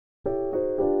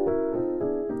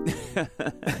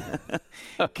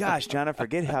Gosh, John, I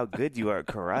forget how good you are at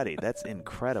karate. That's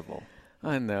incredible.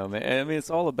 I know, man. I mean, it's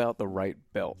all about the right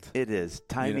belt. It is.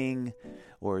 Timing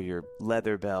or your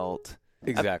leather belt.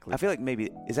 Exactly. I feel like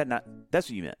maybe, is that not, that's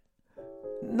what you meant.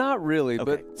 Not really,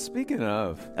 Okay. but speaking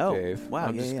of, Dave, wow,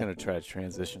 I'm just going to try to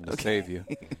transition to save you.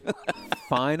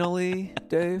 Finally,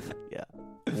 Dave,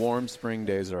 warm spring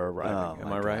days are arriving.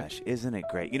 Am I right? Gosh, isn't it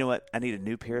great? You know what? I need a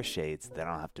new pair of shades that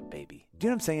I don't have to baby. Do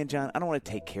you know what I'm saying, John? I don't want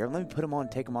to take care of them. Let me put them on,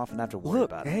 take them off, and not have to worry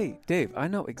about them. Hey, Dave, I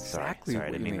know exactly Sorry, I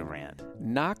what didn't you mean mean. to rant.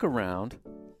 Knock around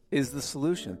is the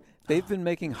solution. They've been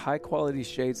making high-quality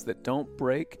shades that don't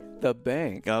break the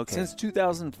bank since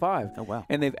 2005. Oh, wow.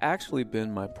 And they've actually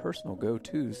been my personal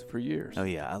go-tos for years. Oh,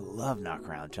 yeah. I love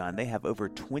Knockaround, John. They have over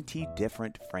 20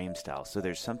 different frame styles, so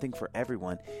there's something for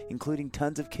everyone, including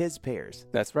tons of kids' pairs.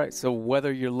 That's right. So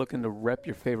whether you're looking to rep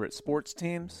your favorite sports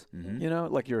teams, you know,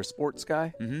 like you're a sports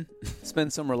guy,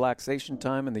 spend some relaxation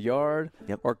time in the yard,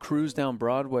 or cruise down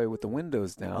Broadway with the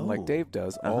windows down like Dave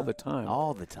does all the time.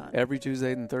 All the time. Every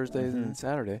Tuesday and Thursday and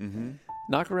Saturday.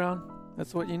 Knockaround,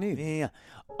 that's what you need. Yeah.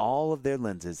 All of their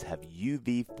lenses have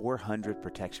UV 400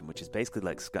 protection, which is basically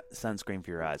like sunscreen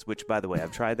for your eyes, which, by the way,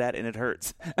 I've tried that and it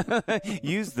hurts.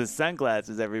 Use the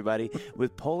sunglasses, everybody.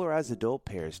 With polarized adult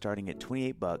pairs starting at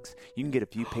 $28, you can get a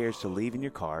few pairs to leave in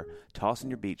your car, toss in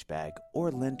your beach bag, or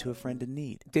lend to a friend in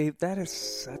need. Dave, that is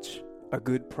such a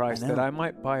good price that I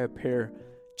might buy a pair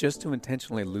just to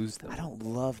intentionally lose them. I don't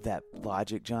love that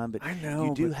logic, John, but I know,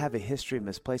 you do have a history of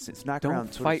misplacement. It's not don't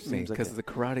fight me because of the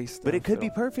karate stuff. But it could be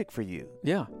perfect for you.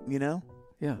 Yeah. You know?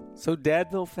 Yeah. So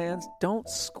Dadville fans, don't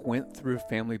squint through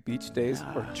family beach days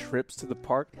or trips to the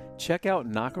park. Check out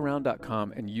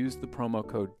knockaround.com and use the promo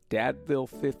code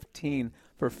DADVILLE15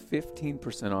 for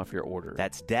 15% off your order.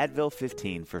 That's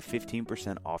DADVILLE15 for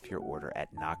 15% off your order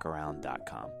at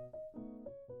knockaround.com.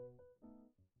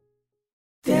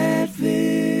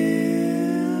 Dadville.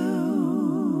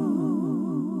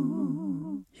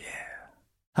 Yeah.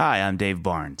 Hi, I'm Dave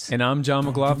Barnes. And I'm John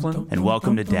McLaughlin. And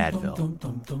welcome to Dadville.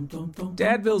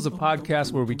 Dadville is a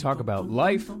podcast where we talk about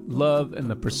life, love,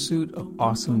 and the pursuit of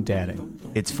awesome dadding.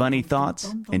 It's funny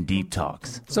thoughts and deep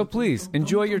talks. So please,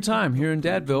 enjoy your time here in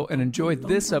Dadville and enjoy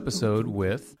this episode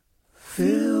with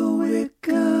Phil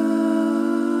Wickham.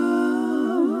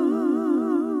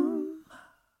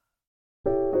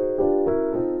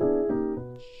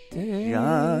 Dave.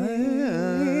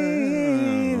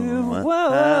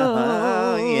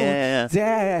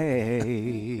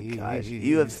 Gosh,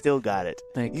 you have still got it.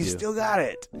 Thank you. You still got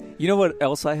it. You know what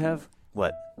else I have?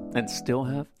 What? And still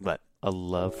have? What? A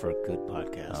love for a good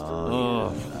podcast.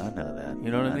 Oh. Yeah. I know that.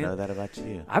 You know what I mean? I know that about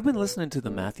you. I've been listening to the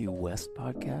Matthew West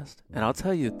podcast, and I'll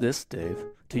tell you this, Dave,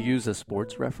 to use a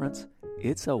sports reference,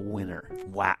 it's a winner.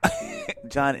 Wow.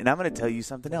 John, and I'm going to tell you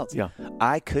something else. Yeah.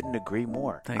 I couldn't agree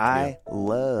more. Thank you. I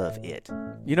love it.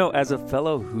 You know, as a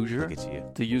fellow Hoosier, Look at you.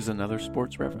 to use another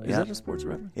sports reference, is that a sports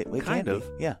reference? It kind can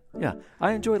of. be. Yeah. Yeah.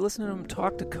 I enjoy listening to him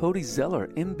talk to Cody Zeller,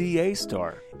 NBA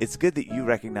star. It's good that you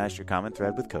recognized your common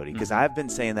thread with Cody, because I've been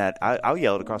saying that. I'll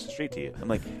yell it across the street to you. I'm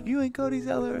like, you and Cody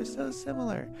Zeller are so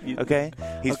similar. Okay?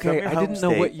 He's from your I home didn't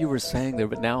know state. what you were saying there,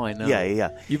 but now I know.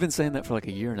 Yeah. You've been saying that for like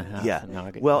a year and a half. Yeah. And now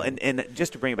I get and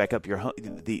just to bring it back up,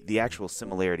 the actual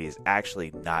similarity is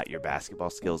actually not your basketball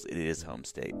skills. It is home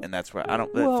state, and that's where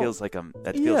that feels like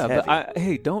that feels heavy. But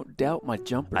hey, don't doubt my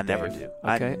jumper. I never Dave, do.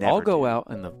 Okay, I'll go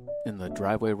out in the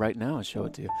driveway right now and show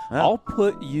it to you. Oh. I'll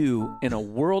put you in a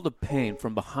world of pain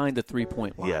from behind the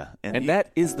 3-point line. Yeah, and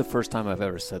that is the first time I've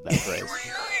ever said that phrase.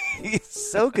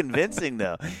 It's so convincing,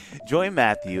 though. Join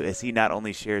Matthew as he not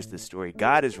only shares the story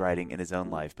God is writing in his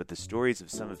own life, but the stories of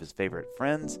some of his favorite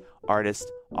friends, artists,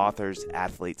 authors,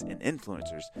 athletes, and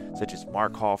influencers, such as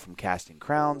Mark Hall from Casting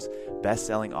Crowns,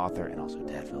 best-selling author and also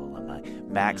Dadville alumni,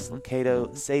 Max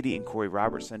Lucado, Sadie and Corey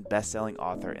Robertson, best-selling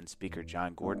author and speaker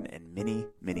John Gordon, and many,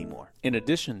 many more. In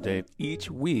addition, Dave, each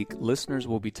week, listeners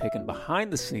will be taken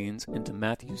behind the scenes into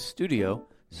Matthew's studio,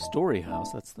 Story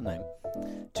House, that's the name,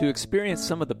 to experience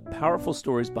some of the powerful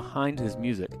stories behind his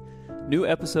music. New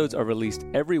episodes are released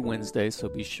every Wednesday, so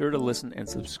be sure to listen and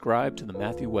subscribe to the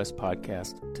Matthew West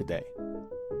podcast today.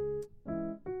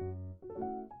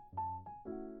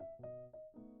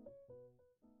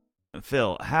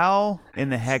 Phil, how in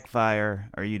the heck fire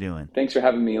are you doing? Thanks for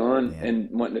having me on and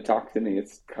wanting to talk to me.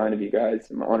 It's kind of you guys.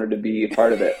 I'm honored to be a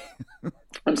part of it.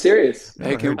 I'm serious.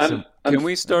 Hey, can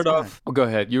we start off? Oh, go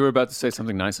ahead. You were about to say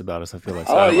something nice about us, I feel like.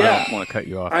 So I don't want to cut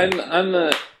you off. I'm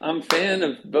a fan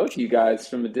of both you guys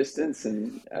from a distance,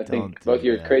 and I think both of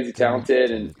you are crazy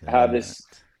talented and have this.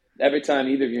 Every time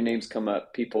either of your names come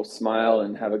up, people smile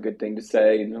and have a good thing to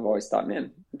say, and I've always thought,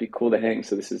 man, it'd be cool to hang.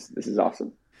 So this is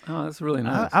awesome. Oh, that's really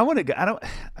nice. I want to go.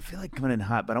 I feel like coming in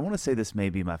hot, but I want to say this may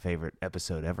be my favorite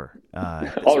episode ever.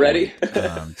 Already?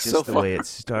 Just so the way it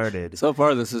started. So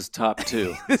far, this is top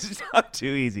 2. This is not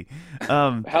too easy.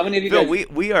 How many of you Phil, guys?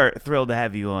 we are thrilled to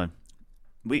have you on.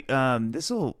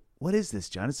 What is this,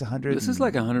 John? It's 100. This is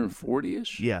like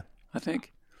 140-ish. Yeah, I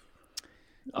think.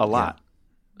 A lot.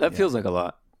 That feels like a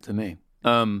lot to me.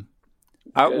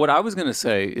 What I was going to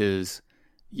say is,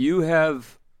 you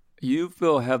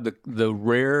Phil, have the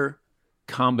rare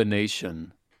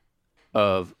combination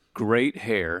of great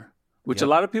hair, which a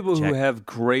lot of people who have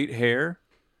great hair,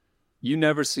 you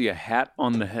never see a hat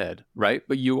on the head, right?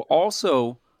 But you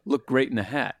also look great in a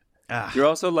hat. You're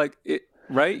also like it,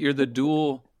 right? You're the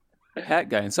dual hat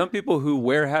guy. And some people who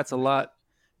wear hats a lot,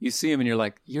 you see them and you're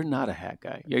like, you're not a hat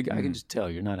guy. I can just tell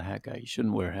you're not a hat guy. You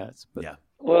shouldn't wear hats. But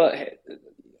Well,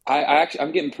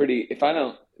 I'm getting pretty. If I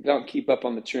don't keep up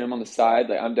on the trim on the side,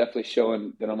 like I'm definitely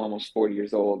showing that I'm almost 40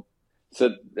 years old.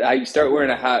 So I start wearing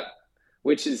a hat,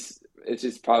 it's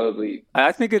just probably.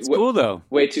 I think it's cool though.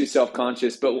 Way too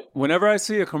self-conscious, but whenever I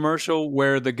see a commercial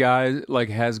where the guy like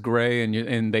has gray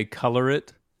and they color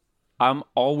it, I'm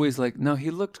always like, no, he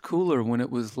looked cooler when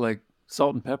it was like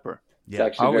salt and pepper. It's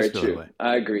actually very true.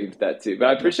 I agree with that too. But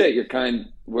I appreciate your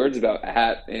kind words about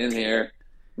hat and hair.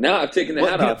 Now I've taken the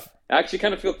hat off. I actually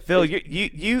kind of feel Phil,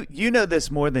 you know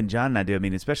this more than John and I do. I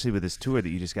mean, especially with this tour that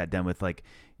you just got done with. Like,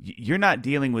 you're not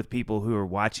dealing with people who are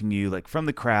watching you like from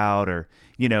the crowd, or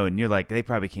and you're like, they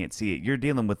probably can't see it. You're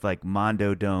dealing with like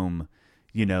Mondo Dome,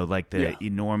 like the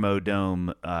Enormo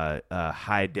Dome,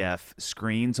 high def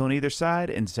screens on either side,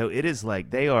 and so it is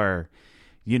like they are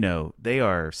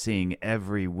seeing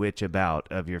every which about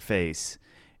of your face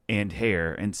and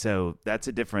hair, and so that's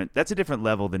a different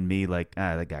level than me. Like,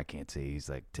 that guy can't see; he's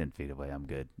like 10 feet away. I'm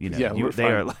good.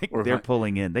 They're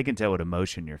pulling in. They can tell what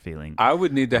emotion you're feeling. I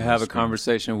would need to have a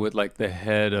conversation with like the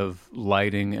head of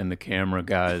lighting and the camera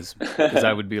guys, because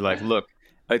I would be like, look,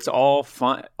 it's all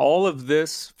fine. All of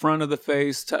this front of the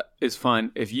face is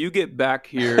fine. If you get back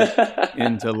here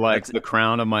into like the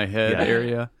crown of my head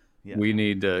area. Yeah. We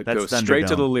need to go straight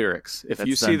to the lyrics. If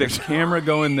you see the camera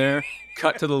going there,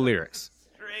 cut to the lyrics.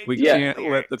 We can't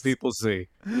let the people see.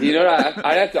 You know what?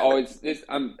 I have to always.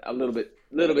 I'm a little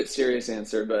bit serious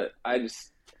answer, but I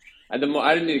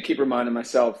didn't need to keep reminding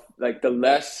myself. Like, the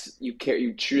less you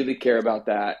truly care about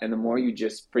that, and the more you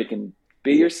just freaking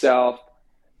be yourself,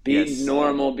 be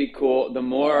normal, be cool.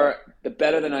 The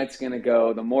better the night's gonna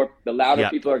go. The louder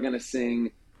people are gonna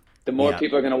sing. The more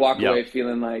people are going to walk away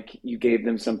feeling like you gave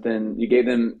them something. You gave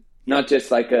them not just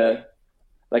like a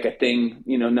thing,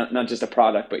 not just a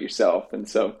product, but yourself. And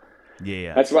so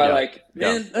that's why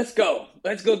let's go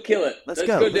kill it. Let's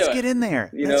go do it. Let's get in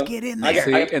there. Let's get in there.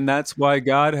 See, and that's why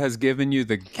God has given you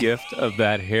the gift of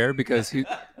that hair, because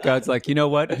God's like, you know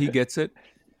what? He gets it.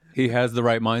 He has the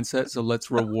right mindset. So let's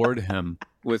reward him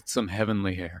with some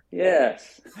heavenly hair.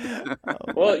 Yes.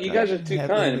 Well, you guys are too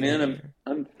kind, man.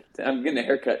 I'm getting a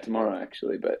haircut tomorrow,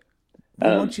 actually, but we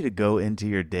want you to go into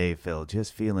your day, Phil,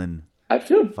 just feeling. I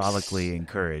feel follically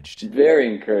encouraged.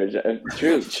 Very encouraged. I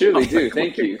truly do.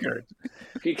 Thank you.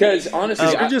 Because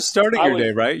honestly, you're just starting your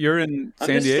day, right? You're in San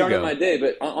Diego. I'm just starting my day,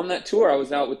 but on that tour, I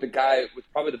was out with the guy with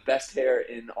probably the best hair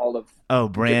in all of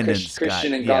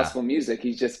Christian and gospel music.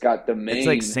 He's just got the main. It's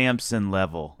like Samson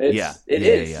level. It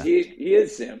is. Yeah. He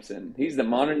is Samson. He's the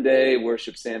modern day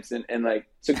worship Samson, and like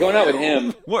so going out with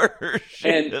him,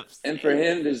 and for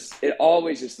him, it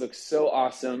always just looks so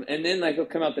awesome. And then like he'll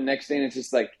come out the next day, and it's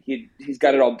just like he's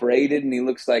got it all braided, and he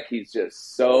looks like he's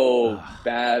just so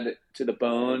bad to the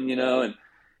bone,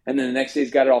 and then the next day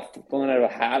he's got it all falling out of a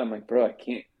hat. I'm like, bro, I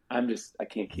can't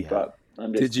keep up.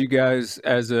 Did you guys,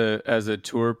 as a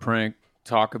tour prank,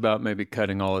 talk about maybe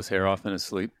cutting all his hair off in his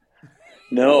sleep?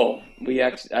 No,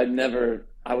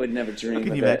 I would never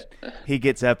dream of it. He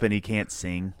gets up and he can't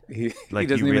sing. He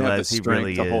doesn't even have the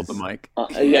strength to hold the mic.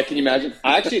 Yeah, can you imagine?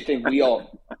 I actually think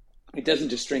it doesn't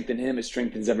just strengthen him, it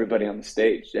strengthens everybody on the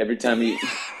stage. Every time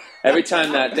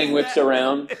that thing whips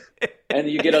around and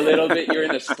you get a little bit, you're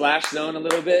in the splash zone a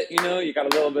little bit, you got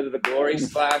a little bit of the glory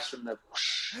splash from the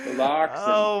locks.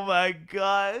 Oh my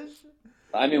gosh.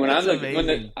 I mean,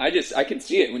 I can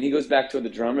see it when he goes back to the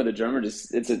drummer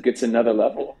just it gets another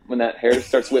level when that hair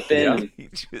starts whipping.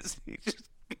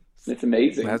 It's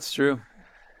amazing. That's true.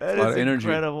 That is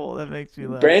incredible. That makes me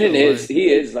laugh. Brandon is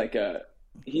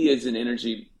an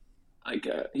energy.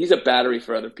 He's a battery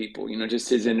for other people, just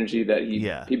his energy that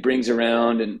he brings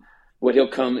around, and what he'll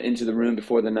come into the room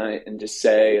before the night and just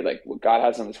say like what God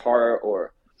has on his heart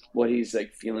or what he's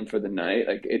like feeling for the night.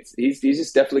 Like he's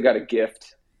just definitely got a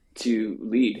gift to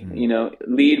lead,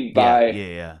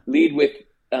 lead with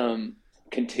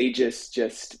contagious,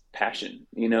 just passion,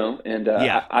 and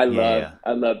Yeah, I yeah, love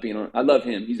yeah. I love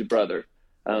him. He's a brother.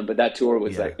 But that tour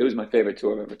was Yeah. it was my favorite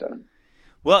tour I've ever done.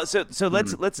 Well, so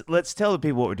let's Mm-hmm. let's tell the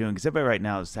people what we're doing, because everybody right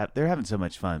now they're having so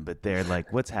much fun, but they're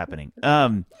like, what's happening?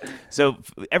 So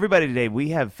everybody today, we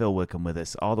have Phil Wickham with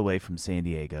us all the way from San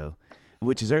Diego,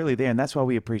 which is early there, and that's why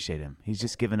we appreciate him. He's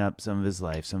just given up some of his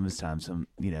life, some of his time,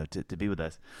 to be with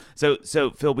us. So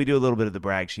Phil, we do a little bit of the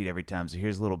brag sheet every time. So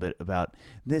here's a little bit about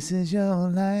This Is Your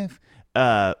Life.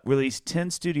 Released 10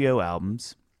 studio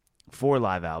albums, 4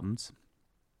 live albums,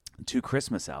 2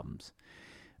 Christmas albums.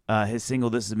 His single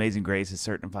 "This Is Amazing Grace" is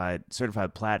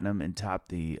certified platinum and topped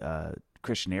the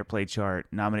Christian Airplay chart.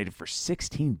 Nominated for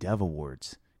 16 Dove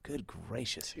Awards. Good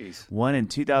gracious! Jeez. Won in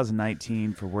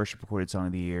 2019 for Worship Recorded Song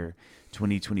of the Year,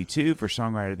 2022 for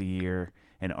Songwriter of the Year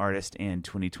and Artist, and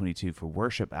 2022 for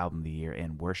Worship Album of the Year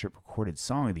and Worship Recorded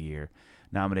Song of the Year.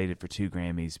 Nominated for 2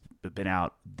 Grammys, but been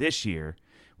out this year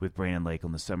with Brandon Lake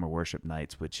on the Summer Worship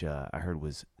Nights, which I heard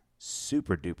was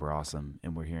super duper awesome,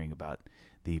 and we're hearing about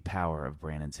the power of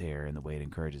Brandon's hair and the way it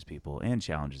encourages people and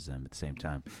challenges them at the same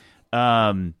time.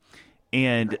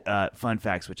 And fun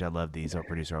facts, which I love these. Our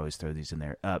producer always throws these in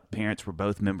there. Parents were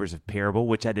both members of Parable,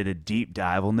 which I did a deep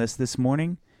dive on this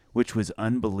morning, which was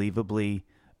unbelievably.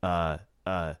 Every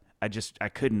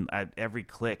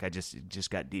click, it just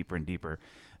got deeper and deeper.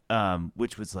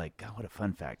 Which was like, God, what a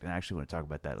fun fact. And I actually want to talk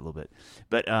about that a little bit.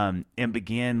 But and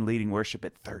began leading worship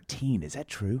at 13. Is that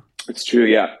true? It's true,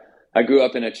 yeah. I grew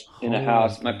up in a Holy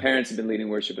house. My God. parents have been leading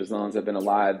worship as long as I've been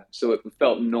alive, so it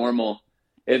felt normal.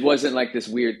 It wasn't like this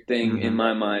weird thing in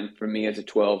my mind for me as a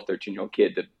 12, 13-year-old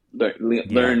kid to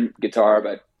learn guitar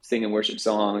by singing worship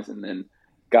songs, and then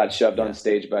got shoved on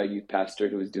stage by a youth pastor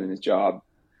who was doing his job,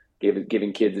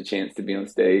 giving kids a chance to be on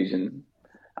stage, and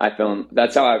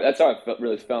that's how I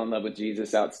really fell in love with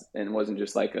Jesus and it wasn't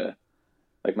just like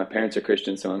my parents are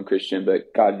Christian, so I'm Christian,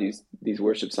 but God used these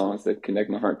worship songs that connect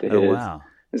my heart to His. Oh, wow.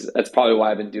 That's probably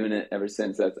why I've been doing it ever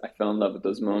since. I fell in love with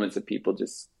those moments of people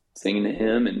just singing to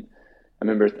Him. And I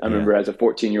remember as a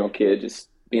 14-year-old kid just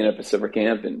being at a summer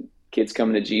camp and kids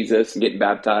coming to Jesus and getting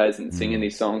baptized and singing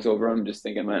these songs over them, just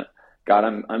thinking, man, God,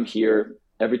 I'm here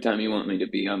every time you want me to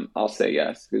be. I'll say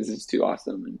yes, because this is too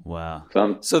awesome. And Wow.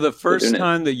 so the first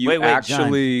time that you Wait,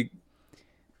 actually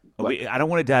I don't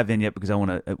want to dive in yet because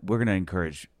we're going to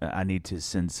encourage. I need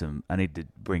to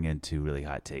bring in 2 really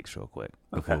hot takes real quick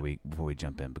before we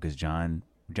jump in, because John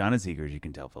is eager, as you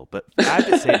can tell, Phil. But I have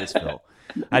to say this, Phil.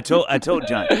 I told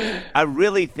John, I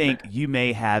really think you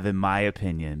may have, in my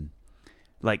opinion,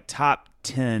 like top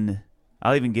 10.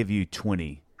 I'll even give you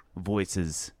 20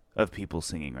 voices of people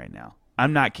singing right now.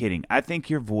 I'm not kidding. I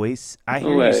think your voice, I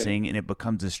hear you sing, and it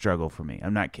becomes a struggle for me.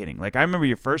 I'm not kidding. Like, I remember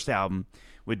your first album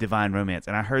with Divine Romance,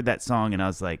 and I heard that song, and I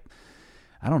was like,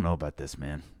 I don't know about this,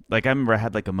 man. Like, I remember I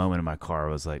had like a moment in my car.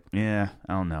 I was like, yeah,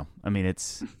 I don't know. I mean,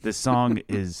 this song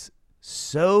is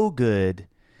so good,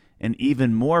 and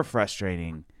even more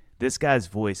frustrating, this guy's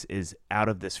voice is out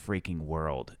of this freaking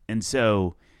world. And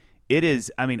so it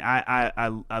is. I mean,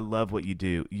 I love what you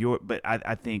do. But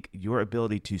I think your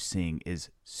ability to sing is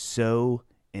so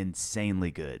insanely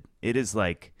good. It is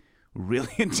like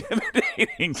really intimidating,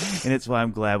 and it's why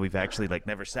I'm glad we've actually like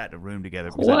never sat in a room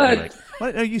together. Because I'd be like,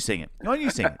 "What? No, you sing it. No, you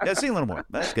sing it. Yeah, sing a little more.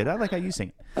 That's good. I like how you sing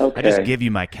it." Okay. I just give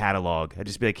you my catalog. I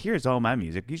just be like, "Here's all my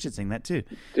music. You should sing that too,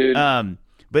 Dude.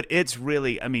 But it's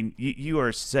really, I mean, you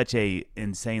are such a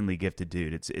insanely gifted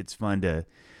dude. It's fun to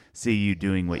see you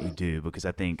doing what you do, because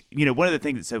I think, one of the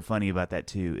things that's so funny about that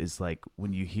too is like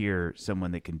when you hear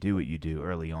someone that can do what you do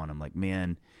early on, I'm like,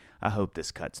 man, I hope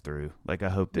this cuts through. Like, I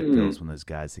hope that Phil's one of those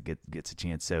guys that gets a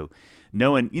chance. So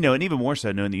knowing, and even more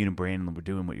so knowing that you and Brandon were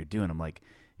doing what you're doing, I'm like,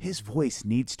 his voice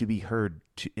needs to be heard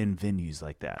in venues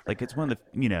like that. Like, it's one of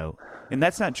the, and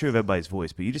that's not true of everybody's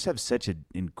voice, but you just have such an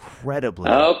incredibly...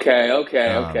 Okay.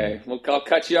 Well, I'll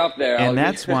cut you off there. And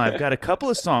that's why I've got a couple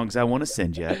of songs I want to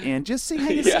send you, and just see how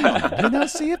you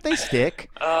sound. See if they stick.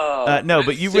 No,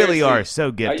 but you really are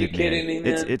so gifted. Are you kidding me,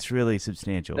 man? It's really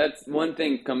substantial. That's one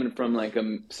thing coming from like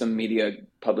some media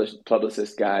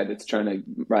publicist guy that's trying to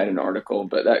write an article,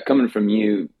 but that coming from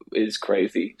you is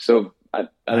crazy. So I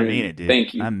mean it, dude.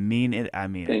 Thank you. I mean it.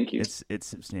 Thank you. It's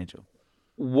substantial.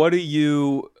 What do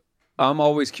you? I'm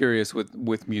always curious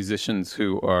with musicians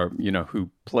who are, who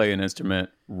play an instrument,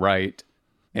 write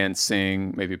and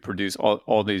sing, maybe produce,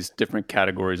 all these different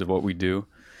categories of what we do.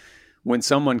 When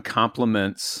someone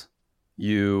compliments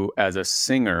you as a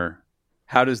singer,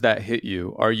 how does that hit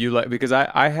you? Are you like, because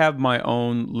I have my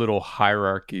own little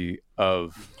hierarchy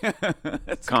of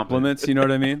compliments, you know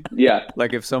what I mean? Yeah.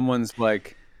 Like if someone's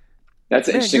like, that's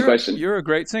an interesting question. You're a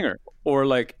great singer. Or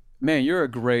like, man, you're a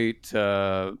great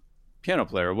piano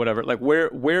player or whatever. Like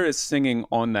where is singing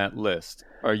on that list?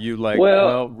 Are you like, Well,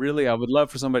 well, really, I would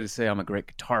love for somebody to say I'm a great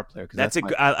guitar player because That's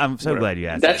that's I'm so glad you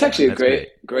asked that's that, actually John. a That's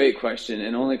great question,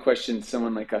 and only question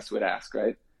someone like us would ask,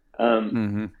 right?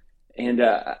 Mm-hmm. And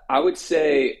I would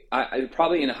say I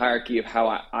probably in a hierarchy of how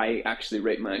I actually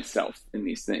rate myself in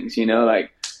these things,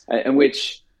 like, in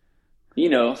which,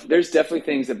 there's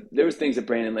definitely there was things that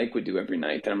Brandon Lake would do every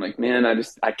night that I'm like, man,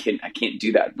 I can't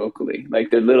do that vocally.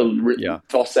 Like the little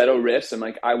falsetto riffs. I'm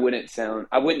like, I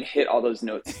wouldn't hit all those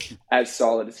notes as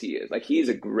solid as he is. Like he's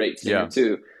a great singer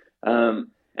too. And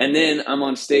then I'm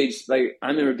on stage, like I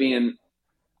remember being,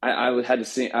 I had to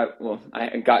sing.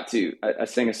 I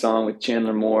sang a song with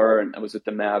Chandler Moore, and I was with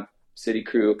the Mab City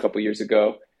Crew a couple years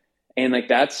ago, and like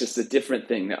that's just a different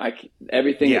thing. That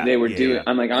everything that they were doing. Yeah.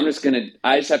 I'm like, I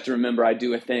just have to remember I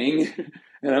do a thing,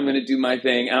 and I'm gonna do my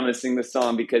thing. I'm gonna sing the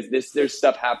song because there's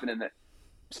stuff happening that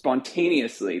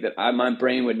spontaneously that my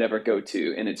brain would never go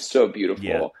to, and it's so beautiful.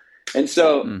 Yeah. And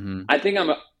so I think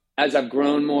as I've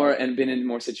grown more and been in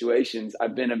more situations,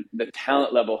 the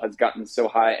talent level has gotten so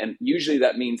high. And usually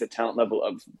that means a talent level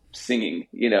of singing,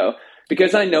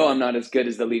 because I know I'm not as good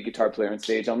as the lead guitar player on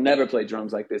stage. I'll never play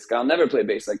drums like this guy. I'll never play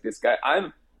bass like this guy.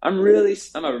 I'm a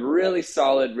really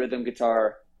solid rhythm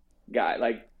guitar guy.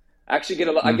 Like I actually get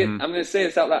a lot, I'm going to say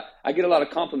this out loud. I get a lot of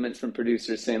compliments from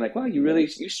producers saying like, wow,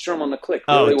 you strum on the click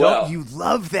really well. You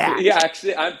love that. Yeah.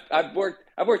 Actually I've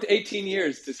worked 18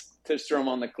 years to strum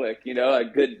on the click, a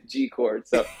good G chord.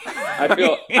 So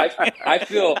I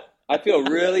feel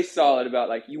really solid about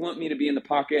like, you want me to be in the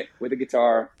pocket with a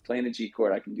guitar playing a G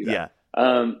chord, I can do that.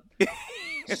 Yeah.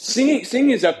 Singing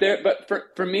is up there, but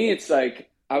for me, it's like,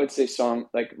 I would say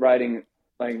writing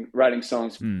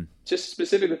songs just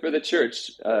specifically for the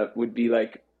church, would be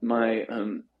like my,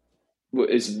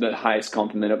 is the highest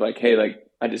compliment of like, hey, like,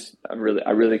 I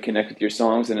really connect with your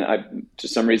songs. And for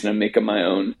some reason I make up my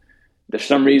own. There's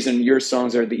some reason your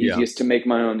songs are the easiest to make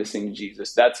my own to sing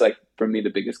Jesus. That's like, for me, the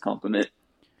biggest compliment.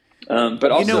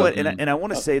 But also, you know what? And I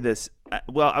want to say this.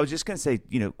 Well, I was just going to say,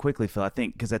 quickly, Phil,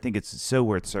 because I think it's so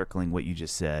worth circling what you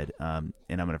just said. And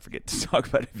I'm going to forget to talk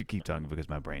about it if you keep talking because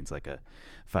my brain's like a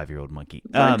 5-year-old monkey.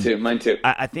 Mine too.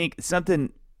 I think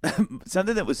something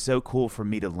that was so cool for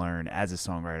me to learn as a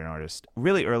songwriter and artist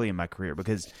really early in my career,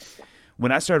 because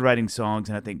when I started writing songs,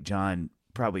 and I think John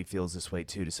probably feels this way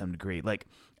too to some degree, like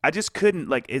I just couldn't,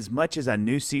 like, as much as I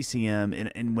knew CCM,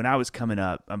 and when I was coming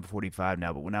up, I'm 45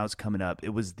 now, but when I was coming up, it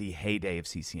was the heyday of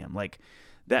CCM. Like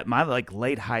that, my like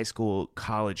late high school,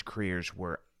 college careers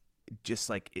were just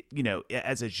like,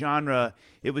 as a genre,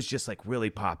 it was just like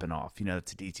really popping off. To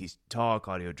DT Talk,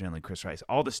 Audio Adrenaline, Chris Rice,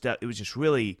 all the stuff. It was just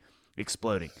really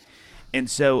exploding. And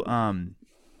so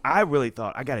I really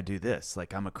thought, I got to do this.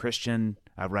 Like, I'm a Christian.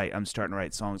 I'm starting to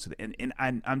write songs. And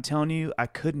I'm telling you, I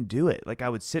couldn't do it. Like, I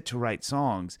would sit to write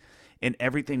songs and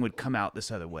everything would come out this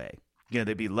other way.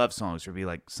 They'd be love songs or be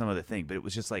like some other thing. But it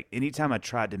was just like, anytime I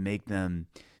tried to make them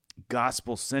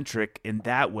gospel-centric in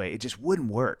that way, it just wouldn't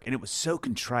work. And it was so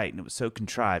contrite and it was so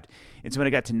contrived. And so when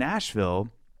I got to Nashville,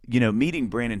 meeting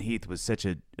Brandon Heath was such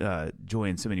a joy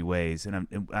in so many ways.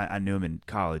 And I knew him in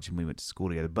college and we went to school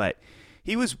together. But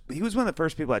he was one of the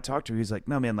first people I talked to. He was like,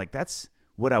 no, man, like that's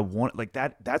what I want. Like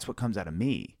that's what comes out of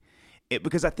me.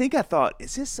 Because I thought,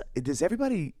 is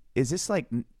this like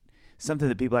something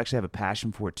that people actually have a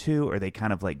passion for too? Or are they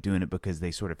kind of like doing it because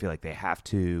they sort of feel like they have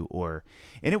to?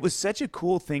 And it was such a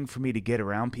cool thing for me to get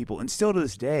around people, and still to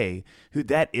this day, who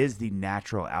that is the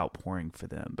natural outpouring for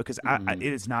them, because it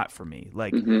is not for me.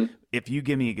 Like if you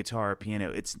give me a guitar or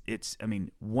piano, it's, I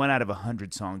mean, 1 out of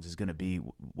 100 songs is going to be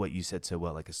what you said so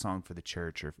well, like a song for the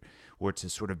church or to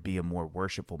sort of be a more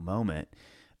worshipful moment.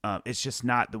 It's just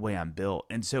not the way I'm built.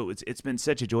 And so it's been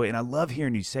such a joy. And I love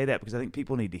hearing you say that, because I think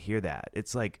people need to hear that.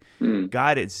 It's like,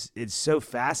 God, it's so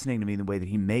fascinating to me the way that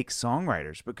he makes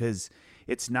songwriters, because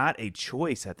it's not a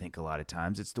choice. I think a lot of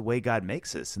times it's the way God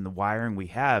makes us and the wiring we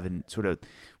have. And sort of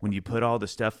when you put all the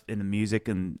stuff in the music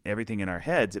and everything in our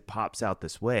heads, it pops out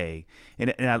this way.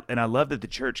 And I love that the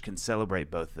church can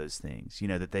celebrate both those things,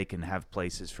 that they can have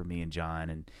places for me and John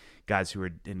and guys who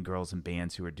are in girls and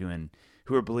bands who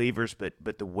are believers,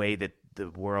 but the way that the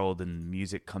world and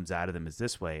music comes out of them is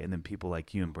this way. And then people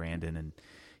like you and Brandon and,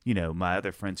 my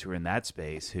other friends who are in that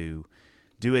space who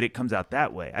do it comes out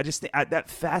that way. I just think that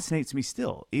fascinates me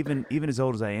still, even as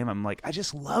old as I am. I'm like, I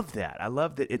just love that. I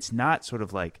love that it's not sort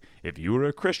of like, if you were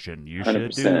a Christian, you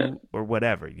 100%. Should do or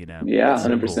whatever, Yeah,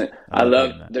 100%. So cool. I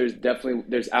love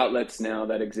there's outlets now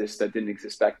that exist that didn't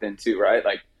exist back then too, right?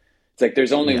 Like, it's like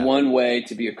there's only one way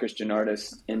to be a Christian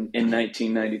artist in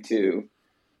 1992.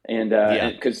 And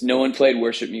because no one played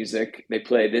worship music, they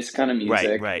play this kind of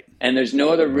music, right. and there's no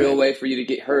other real way for you to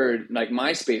get heard. Like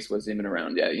MySpace wasn't even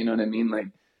around yet. You know what I mean? Like,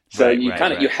 so you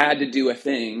had to do a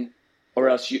thing, or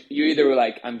else you either were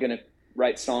like, I'm going to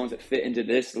write songs that fit into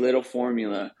this little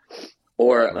formula,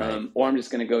 or I'm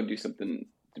just going to go do something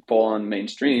full on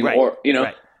mainstream, or, you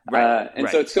know,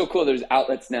 so it's so cool. There's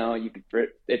outlets now. You could, for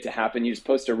it to happen, you just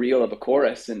post a reel of a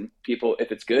chorus, and people,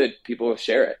 if it's good, people will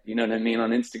share it. You know what I mean? On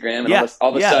Instagram, and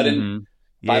all of a sudden,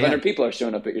 500 people are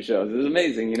showing up at your shows. It was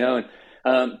amazing, you know. And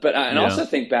but I also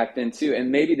think back then too,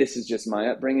 and maybe this is just my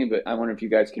upbringing, but I wonder if you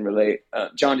guys can relate.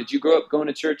 John, did you grow up going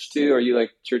to church too? Or are you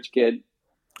like church kid?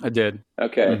 I did.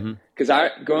 Okay,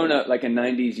 because growing up like a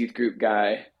 '90s youth group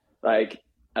guy, like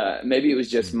maybe it was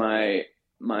just my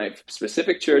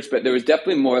specific church, but there was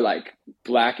definitely more like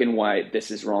black and white.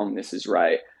 This is wrong. This is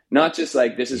right. Not just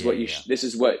like, this is what you, this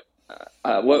is what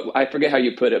I forget how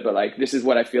you put it, but like, this is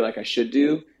what I feel like I should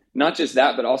do. Not just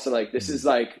that, but also like, this is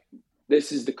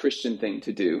the Christian thing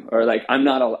to do. Or like,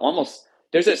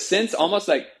 there's a sense almost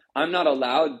like I'm not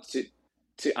allowed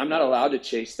to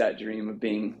chase that dream of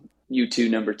being U2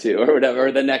 number 2 or whatever,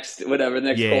 or the next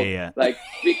cult. Like,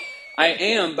 I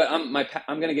am, but I'm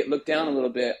going to get looked down a little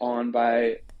bit on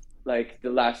by like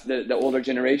the older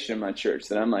generation of my church,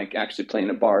 that I'm like actually playing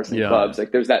at bars and clubs.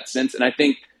 Like there's that sense. And I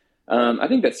think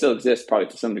that still exists probably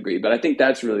to some degree, but I think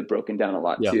that's really broken down a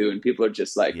lot too. And people are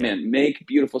just like, man, make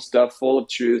beautiful stuff full of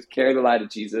truth, carry the light of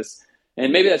Jesus.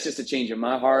 And maybe that's just a change in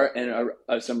my heart and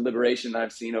some liberation that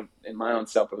I've seen in my own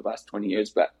self over the last 20 years.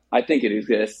 But I think it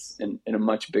exists in a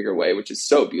much bigger way, which is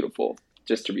so beautiful,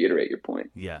 just to reiterate your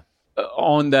point. Yeah.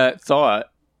 On that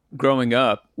thought, growing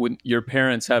up, with your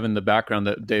parents having the background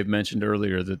that Dave mentioned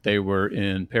earlier, that they were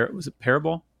in, was it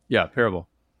Parable? Yeah, Parable.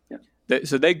 Yeah.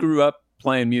 So they grew up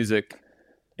playing music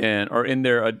or in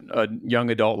their young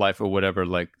adult life or whatever.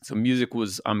 Like, so music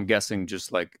was, I'm guessing,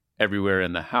 just like everywhere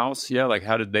in the house. Yeah. Like,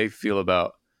 how did they feel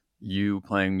about you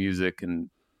playing music? And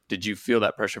did you feel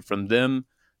that pressure from them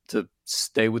to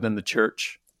stay within the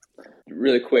church?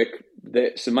 Really quick.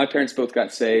 So my parents both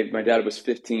got saved. My dad was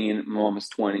 15. My mom was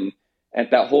 20.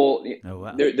 At that whole,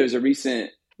 there's a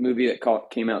recent movie that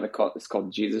came out it's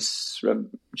called Jesus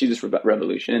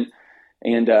Revolution.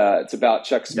 And it's about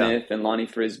Chuck Smith and Lonnie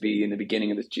Frisbee in the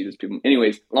beginning of this Jesus people.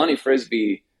 Anyways, Lonnie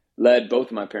Frisbee led both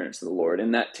of my parents to the Lord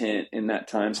in that tent, in that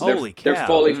time. So they're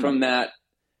fully from that.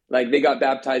 Like, they got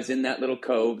baptized in that little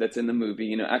cove that's in the movie.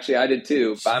 You know, actually I did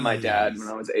too, by my dad when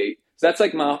I was 8. So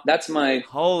that's my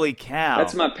holy cow.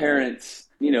 That's my parents',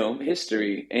 you know,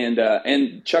 history.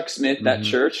 And Chuck Smith, that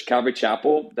church, Calvary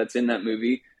Chapel, that's in that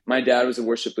movie. My dad was a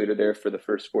worship leader there for the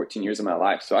first 14 years of my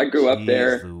life. So I grew up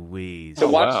there. Louise. So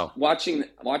watching,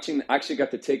 I actually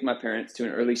got to take my parents to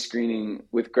an early screening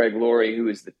with Greg Laurie,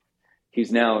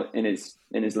 he's now in his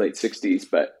late 60s,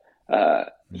 but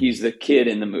he's the kid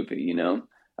in the movie, you know,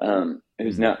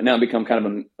 who's now become kind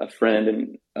of a friend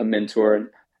and a mentor. And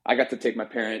I got to take my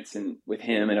parents and with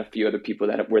him and a few other people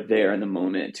that were there in the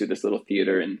moment to this little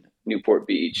theater in Newport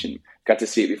Beach, and got to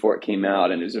see it before it came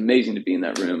out. And it was amazing to be in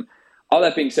that room. All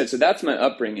that being said, so that's my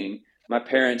upbringing. My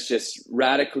parents just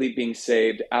radically being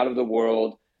saved, out of the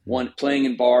world, playing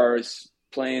in bars,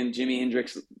 playing Jimi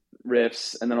Hendrix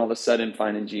riffs, and then all of a sudden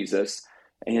finding Jesus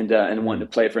and wanting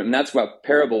to play for him. And that's why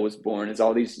Parable was born, is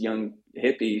all these young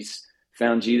hippies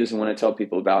found Jesus and want to tell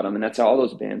people about him. And that's how all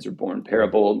those bands are born.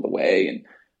 Parable, The Way, and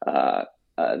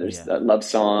there's the Love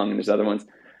Song, and there's other ones.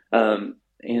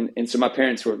 And so my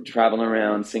parents were traveling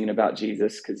around singing about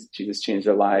Jesus because Jesus changed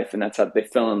their life. And that's how they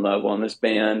fell in love. Well, in this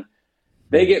band,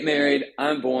 they get married.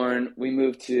 I'm born. We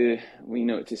moved to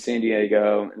San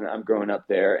Diego, and I'm growing up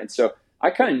there. And so I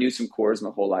kind of knew some chords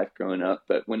my whole life growing up.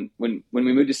 But when we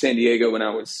moved to San Diego when I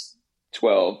was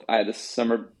 12, I had this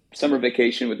summer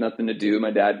vacation with nothing to do.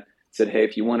 My dad said, "Hey,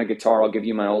 if you want a guitar, I'll give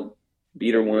you my old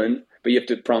beater one, but you have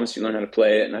to promise you learn how to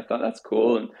play it." And I thought, that's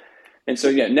cool. And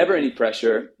so, never any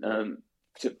pressure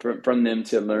from them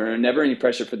to learn, never any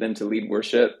pressure for them to lead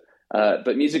worship.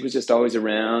 But music was just always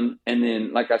around. And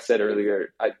then, like I said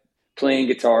earlier, playing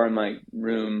guitar in my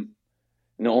room,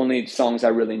 and the only songs I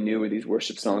really knew were these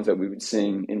worship songs that we would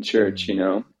sing in church, you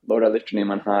know, Lord, I lift your name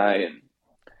on high, and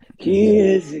He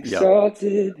is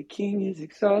exalted, the King is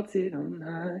exalted on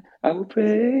high, I will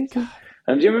praise Him.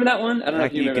 Do you remember that one? I don't know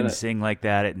if you remember that. You can sing like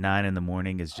that at 9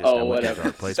 a.m. is just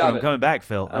whatever. Place. But I'm coming back,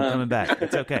 Phil. I'm coming back.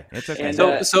 It's okay. It's okay.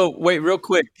 And, so wait, real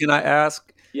quick, can I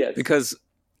ask? Yes. Because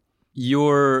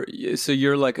you're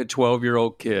like a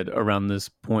 12-year-old kid around this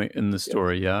point in the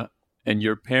story, yeah? And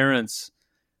your parents'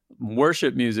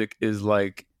 worship music is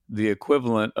like the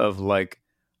equivalent of like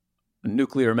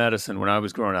nuclear medicine when I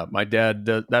was growing up. My dad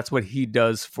that's what he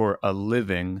does for a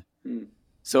living.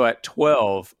 So at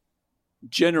 12,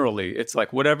 generally, it's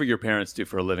like whatever your parents do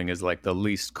for a living is like the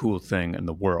least cool thing in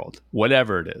the world.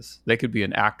 Whatever it is, they could be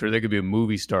an actor, they could be a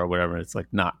movie star, or whatever. It's like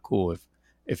not cool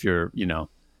if you're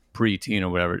preteen or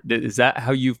whatever. Is that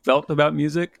how you felt about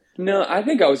music? No, I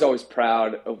think I was always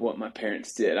proud of what my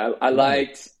parents did. I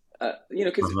liked,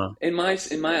 because in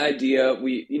my idea,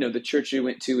 the church we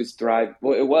went to was Thrive.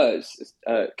 Well, it was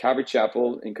Calvary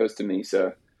Chapel in Costa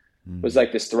Mesa was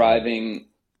like this thriving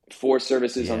 4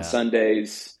 services on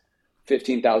Sundays,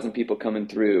 15,000 people coming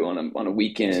through on a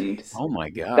weekend. Jeez. Oh my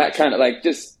God. That kind of like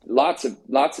just lots of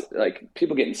like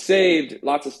people getting saved,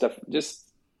 lots of stuff. Just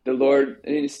the Lord,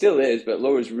 I mean, it still is, but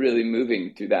Lord was really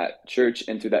moving through that church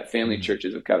and through that family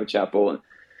churches of Calvary Chapel.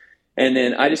 And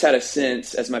then I just had a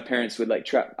sense as my parents would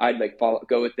I'd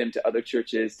go with them to other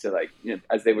churches to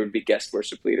as they would be guest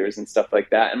worship leaders and stuff like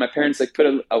that. And my parents put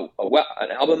an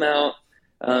album out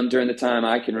during the time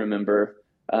I can remember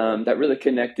that really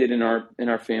connected in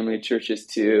our family churches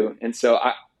too. And so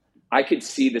I could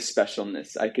see the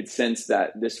specialness. I could sense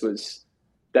that this was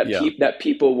that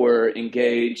people were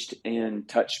engaged and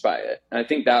touched by it. And I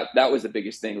think that was the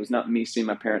biggest thing. It was not me seeing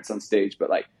my parents on stage, but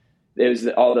there was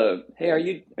all the, hey, are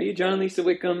you John and Lisa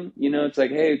Wickham? It's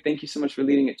like, hey, thank you so much for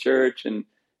leading at church. And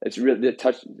it's really the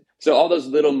touch. So all those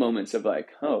little moments of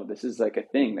oh, this is like a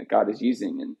thing that God is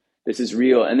using and this is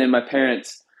real. And then my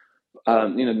parents,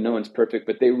 no one's perfect,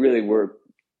 but they really were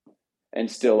and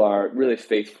still are really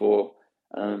faithful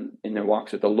in their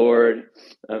walks with the Lord.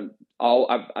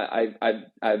 I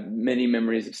have many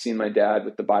memories of seeing my dad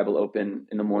with the Bible open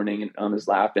in the morning and on his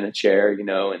lap in a chair,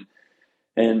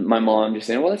 and my mom just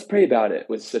saying, well, let's pray about it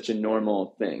was such a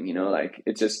normal thing,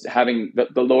 it's just having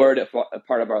the Lord a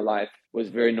part of our life was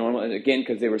very normal. And again,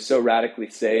 because they were so radically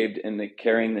saved and they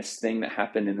carrying this thing that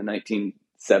happened in the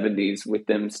 1970s with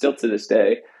them still to this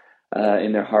day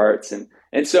in their hearts. And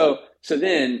so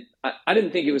then I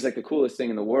didn't think it was the coolest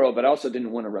thing in the world, but I also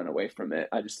didn't want to run away from it.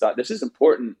 I just thought this is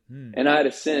important. And I had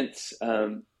a sense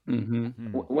when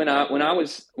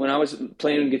I was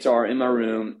playing guitar in my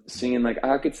room, singing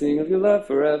I could sing of your love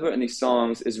forever, and these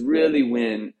songs is really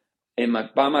when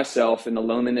by myself in the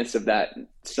loneliness of that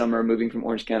summer moving from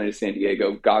Orange County to San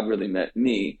Diego, God really met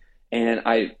me. And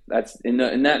that's in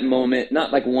that moment,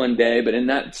 not one day, but in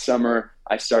that summer,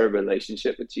 I started a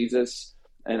relationship with Jesus.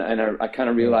 And I kind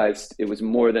of realized it was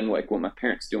more than what my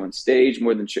parents do on stage,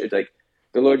 more than church.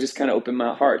 The Lord just kind of opened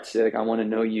my heart to I want to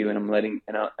know you, and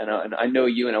and I know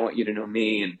you, and I want you to know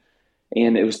me,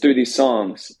 and it was through these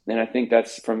songs. And I think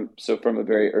that's from a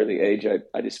very early age,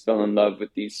 I just fell in love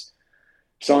with these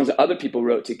songs that other people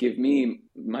wrote to give me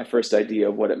my first idea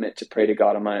of what it meant to pray to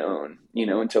God on my own,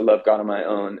 and to love God on my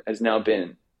own has now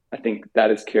been, I think that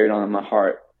is carried on in my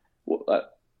heart.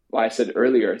 Why I said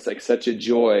earlier, it's such a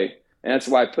joy. And that's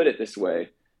why I put it this way.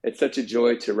 It's such a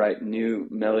joy to write new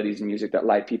melodies and music that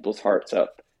light people's hearts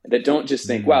up, that don't just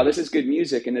think, wow, this is good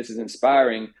music and this is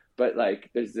inspiring, but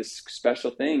there's this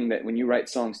special thing that when you write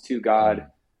songs to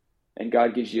God and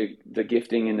God gives you the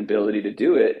gifting and ability to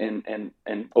do it and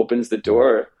opens the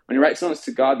door. When you write songs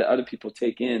to God that other people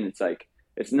take in,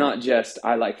 it's not just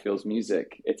I like Phil's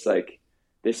music. It's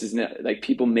this is not,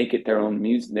 people make it their own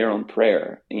music, their own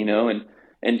prayer, and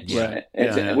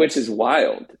which is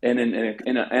wild, and an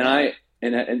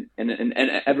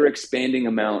ever expanding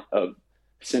amount of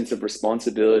sense of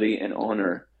responsibility and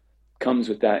honor comes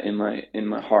with that in my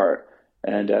heart,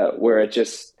 and where it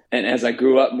just, and as I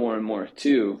grew up more and more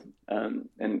too, and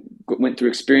went through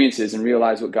experiences and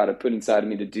realized what God had put inside of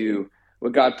me to do,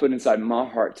 what God put inside my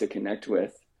heart to connect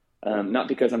with, not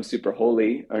because I'm super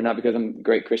holy or not because I'm a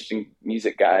great Christian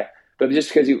music guy, but just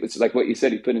because it's what you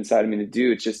said, he put inside of me to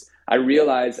do. It's just, I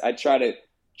realized I try to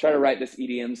write this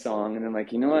EDM song, and I'm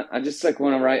you know what? I just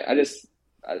want to write.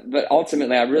 But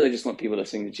ultimately, I really just want people to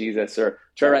sing to Jesus, or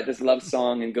try to write this love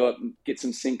song and go up and get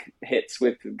some sync hits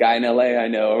with a guy in LA I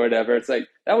know or whatever. It's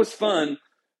that was fun,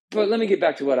 but let me get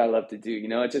back to what I love to do.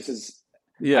 It just is.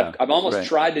 Yeah, I've almost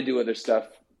tried to do other stuff,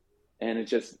 and it's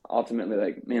just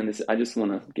ultimately man, I just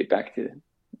want to get back to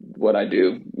what I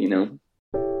do.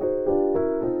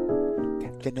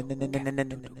 Dave.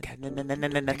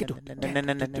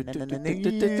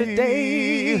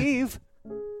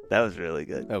 That was really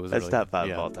good. That's really top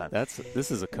 5 of all time. This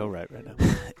is a co-write right now.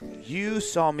 You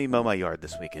saw me mow my yard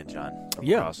this weekend, John.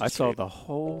 Yeah, I saw the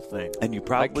whole thing. And you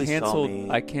probably saw me.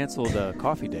 I canceled a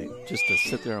coffee date just to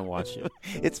sit there and watch you.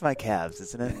 It's my calves,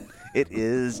 isn't it? It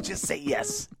is. Just say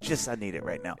yes. I need it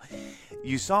right now.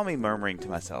 You saw me murmuring to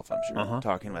myself, I'm sure,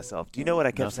 talking to myself. Do you know what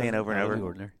I kept saying over and over?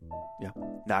 Ordinary. Yeah.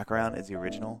 Knockaround is the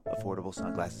original affordable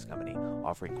sunglasses company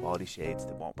offering quality shades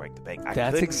that won't break the bank.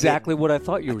 That's exactly what I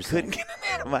thought you were saying. I couldn't get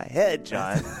it out of my head,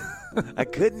 John. I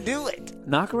couldn't do it.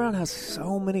 Knockaround has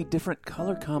so many different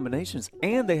color combinations,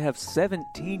 and they have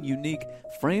 17 unique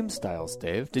frame styles,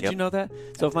 Dave. Did you know that?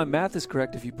 So if my math is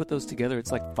correct, if you put those together,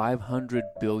 it's like 500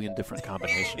 billion different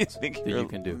combinations that you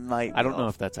can do. I don't know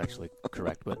if that's actually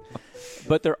correct,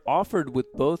 but they're offered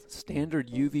with both standard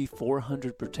UV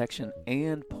 400 protection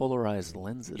and polarized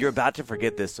lenses. You're about to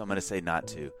forget this, so I'm going to say not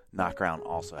to. Knockaround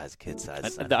also has kid-sized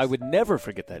lenses. I would never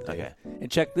forget that, Dave. Okay.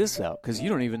 And check this out, because you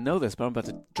don't even know this, but I'm about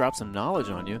to drop some knowledge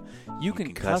on you. You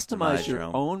can customize your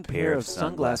own pair of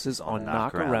sunglasses on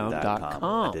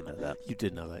knockaround.com. I did know that. You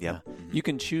did know that, Yep. yeah. You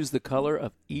can choose the color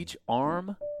of each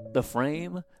arm, the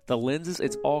frame, the lenses.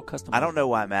 It's all customized. I don't know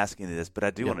why I'm asking you this, but I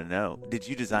do want to know. Did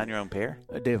you design your own pair?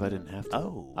 Dave, I didn't have to.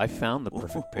 Oh. I found the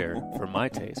perfect pair for my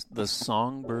taste. The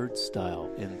Songbird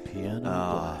style in piano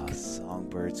black.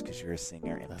 Songbirds because you're a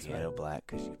singer, and That's piano right. black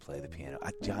because you play the piano.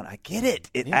 John, I get it.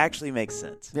 It actually makes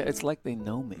sense. Yeah, it's like they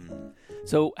know me.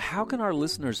 So how can our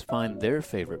listeners find their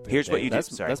favorite pair? Here's what Dave? you do.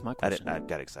 That's, Sorry. that's my question. I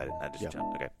got excited. I just Yeah.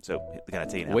 jumped. Okay, so can I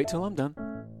tell you now? Wait till I'm done.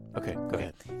 Okay, go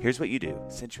ahead. Here's what you do.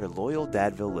 Since you're a loyal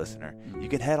Dadville listener, you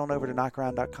can head on over to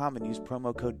knockaround.com and use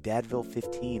promo code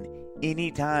DADVILLE15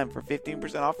 anytime for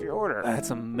 15% off your order. That's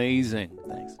amazing.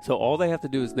 Thanks. So all they have to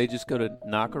do is they just go to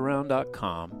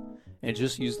knockaround.com and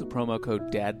just use the promo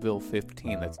code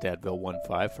DADVILLE15, that's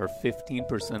DADVILLE15, for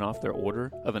 15% off their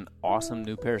order of an awesome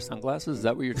new pair of sunglasses. Is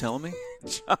that what you're telling me?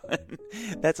 John,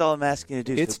 that's all I'm asking you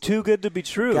to do. It's too good to be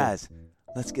true. Guys,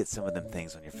 let's get some of them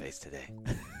things on your face today.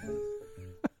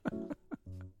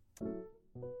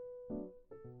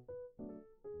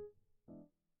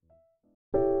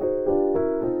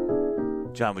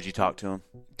 John, would you talk to him?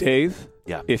 Dave,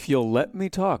 Yeah. if you'll let me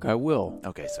talk, I will.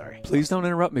 Okay, sorry. Please don't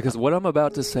interrupt me, because what I'm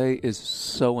about to say is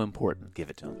so important. Give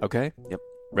it to him. Okay? Yep.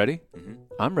 Ready? Mhm.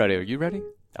 I'm ready. Are you ready?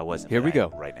 I wasn't. Here but we I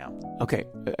go. am right now. Okay,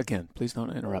 again, please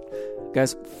don't interrupt.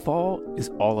 Guys, fall is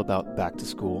all about back to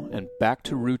school and back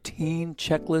to routine,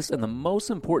 checklist, and the most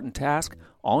important task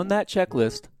on that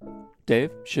checklist,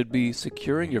 Dave, should be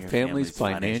securing your family's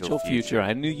financial future.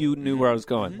 I knew you knew where I was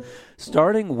going.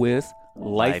 Starting with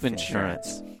life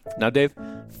insurance. Now, Dave,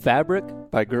 Fabric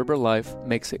by Gerber Life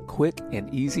makes it quick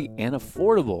and easy and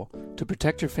affordable to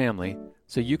protect your family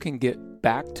so you can get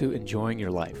back to enjoying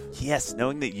your life. Yes,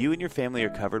 knowing that you and your family are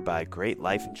covered by a great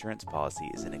life insurance policy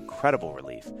is an incredible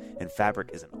relief, and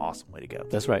Fabric is an awesome way to go.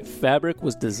 That's right. Fabric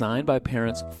was designed by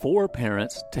parents for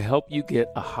parents to help you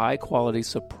get a high-quality,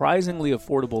 surprisingly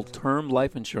affordable term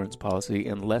life insurance policy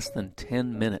in less than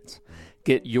 10 minutes.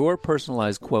 Get your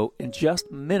personalized quote in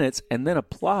just minutes and then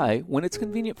apply when it's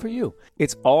convenient for you.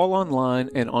 It's all online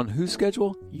and on whose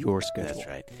schedule? Your schedule. That's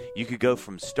right. You could go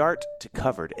from start to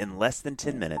covered in less than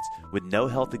 10 minutes with no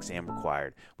health exam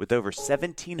required. With over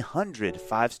 1,700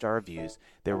 five-star reviews,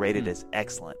 they're rated as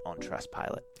excellent on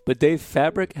Trustpilot. But Dave,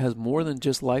 Fabric has more than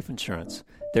just life insurance.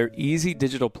 Their easy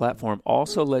digital platform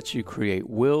also lets you create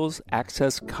wills,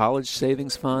 access college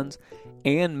savings funds,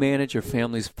 and manage your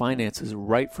family's finances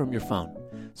right from your phone,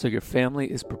 so your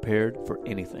family is prepared for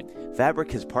anything.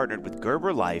 Fabric has partnered with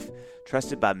Gerber Life,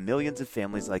 trusted by millions of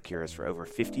families like yours for over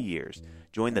 50 years.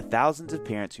 Join the thousands of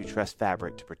parents who trust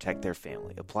Fabric to protect their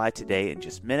family. Apply today in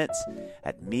just minutes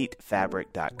at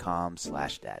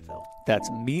meetfabric.com/Dadville. That's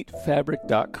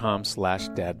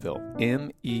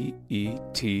meetfabric.com/Dadville.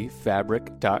 MEET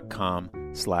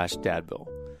fabric.com/Dadville.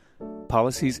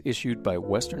 Policies issued by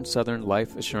Western Southern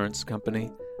Life Assurance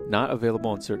Company, not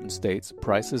available in certain states.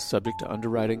 Prices subject to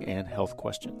underwriting and health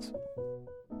questions.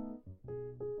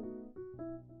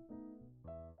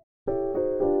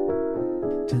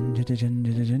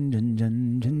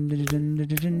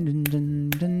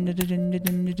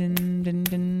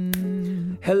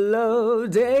 Hello,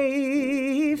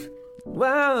 Dave.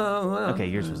 Wow. Okay,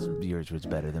 yours was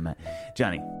better than mine.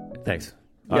 Johnny, Thanks.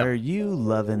 are you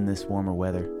loving this warmer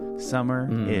weather? Summer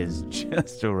is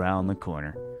just around the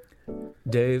corner.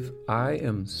 Dave, I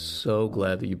am so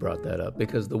glad that you brought that up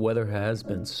because the weather has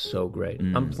been so great.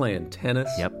 I'm playing tennis,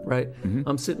 right?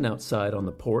 I'm sitting outside on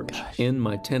the porch in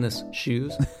my tennis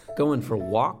shoes, going for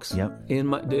walks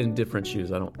in different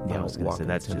shoes. I don't I was going to walk say in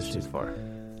that's tennis just too shoes. far.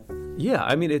 Yeah,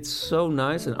 I mean, it's so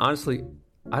nice. And honestly,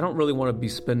 I don't really want to be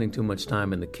spending too much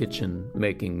time in the kitchen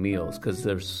making meals because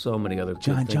there's so many other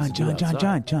good things to do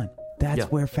outside. John.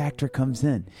 That's where Factor comes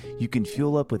in. You can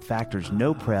fuel up with Factor's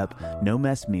no prep, no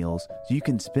mess meals, so you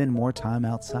can spend more time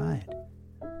outside.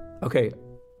 Okay,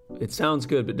 it sounds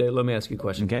good, but Dave, let me ask you a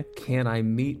question. Okay. Can I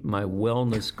meet my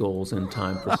wellness goals in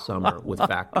time for summer with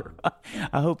Factor?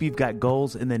 I hope you've got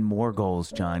goals and then more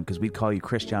goals, John, because we'd call you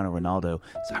Cristiano Ronaldo.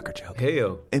 Soccer joke.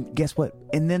 Heyo. And guess what?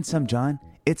 And then some, John.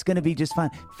 It's going to be just fine.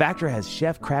 Factor has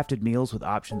chef-crafted meals with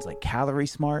options like Calorie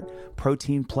Smart,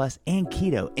 Protein Plus, and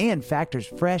Keto. And Factor's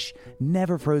fresh,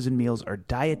 never frozen meals are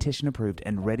dietitian approved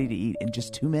and ready to eat in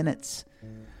just 2 minutes.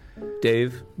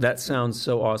 Dave, that sounds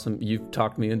so awesome. You've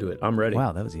talked me into it. I'm ready.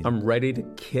 Wow, that was easy. I'm ready to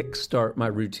kickstart my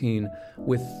routine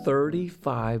with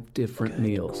 35 different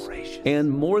meals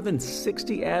and more than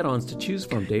 60 add-ons to choose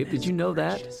from, Dave. Did you know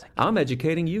that? I'm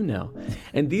educating you now.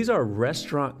 And these are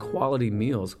restaurant quality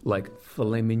meals like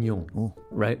filet mignon,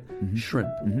 right? Shrimp,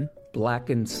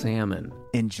 blackened salmon.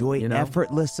 Enjoy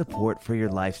effortless support for your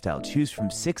lifestyle. Choose from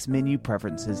 6 menu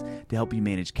preferences to help you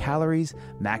manage calories,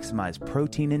 maximize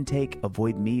protein intake,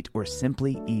 avoid meat, or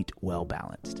simply eat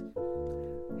well-balanced.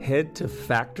 Head to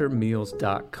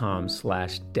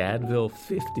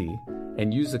factormeals.com/dadville50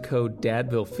 and use the code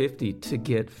dadville50 to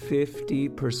get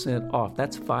 50% off.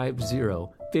 That's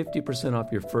 50%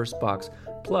 off your first box,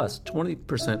 plus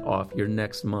 20% off your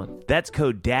next month. That's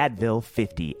code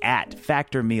DADVILLE50 at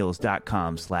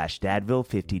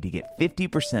factormeals.com/dadville50 to get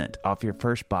 50% off your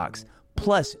first box,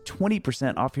 plus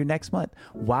 20% off your next month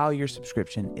while your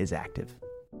subscription is active.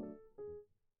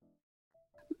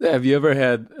 Have you ever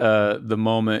had the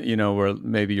moment, where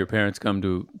maybe your parents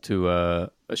come to a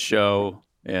show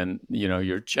and,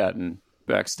 you're chatting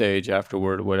backstage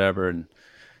afterward or whatever, and,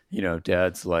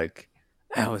 Dad's like,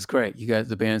 that was great. You guys,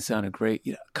 the band sounded great.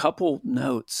 A couple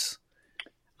notes.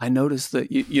 I noticed that,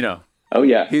 Oh,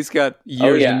 yeah. he's got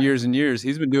years and years and years.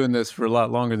 He's been doing this for a lot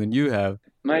longer than you have.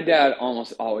 My dad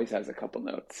almost always has a couple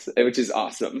notes, which is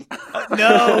awesome.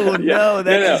 No,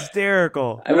 that's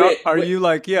hysterical. Are you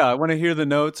like, I want to hear the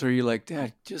notes? Or are you like,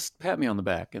 Dad, just pat me on the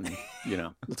back and,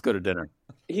 let's go to dinner?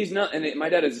 He's not, and my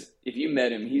dad is, if you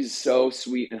met him, he's so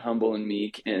sweet and humble and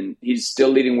meek, and he's still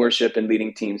leading worship and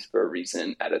leading teams for a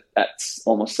reason at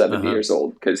almost 70 years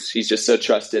old, because he's just so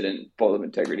trusted and full of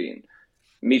integrity and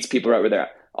meets people right where they're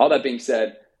at. All that being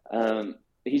said,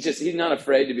 he's not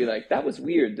afraid to be like, that was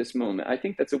weird, this moment. I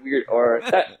think that's a weird, or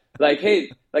that, like,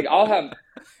 hey, like I'll have,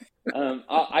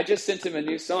 I just sent him a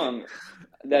new song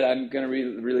that I'm going to be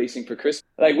releasing for Christmas.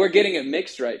 Like, we're getting it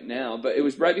mixed right now, but it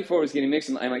was right before it was getting mixed.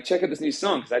 And I'm like, check out this new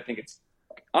song, because I think it's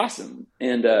awesome.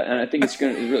 And I think it's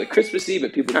really Christmassy,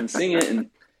 but people can sing it.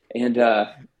 And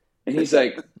he's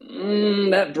like,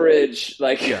 that bridge,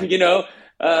 like, he's like,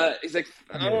 I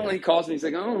don't know. He calls me. He's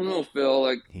like, I don't know, Phil,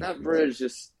 like that bridge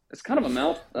just, it's kind of a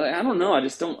mouth. Like, I don't know. I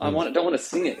just don't want to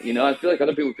sing it. I feel like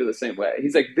other people feel the same way.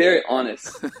 He's like very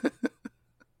honest.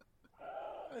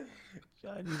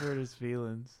 John, you hurt his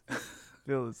feelings.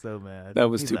 Phil is so mad.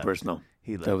 That was too personal.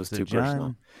 That was too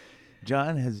personal.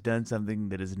 John has done something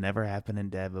that has never happened in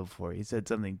Dadville before. He said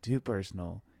something too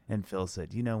personal, and Phil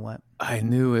said, "You know what? I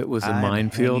knew it was a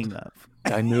minefield.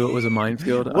 I knew it was a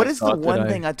minefield." What is the one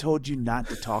thing I told you not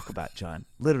to talk about, John?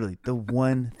 Literally, the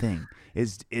one thing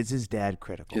is his dad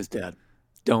critical? His dad.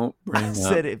 Don't bring I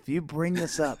said, if you bring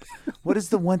this up, what is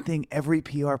the one thing every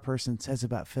PR person says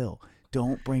about Phil?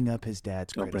 Don't bring up his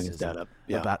dad's criticism. Bring his dad up.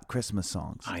 About Christmas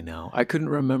songs. I know. I couldn't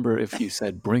remember if you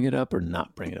said bring it up or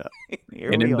not bring it up.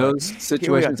 And in those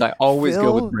situations, I always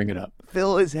go with bring it up.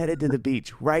 Phil is headed to the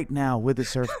beach right now with a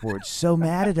surfboard, so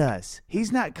mad at us.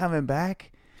 He's not coming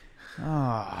back.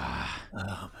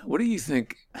 What do you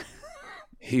think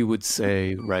he would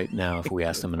say right now if we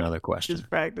asked him another question? Just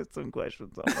practice some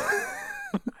questions on that.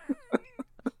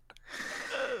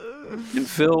 And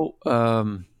Phil,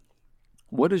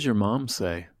 what does your mom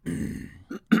say?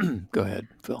 Go ahead,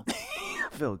 Phil.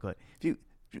 Phil, go ahead.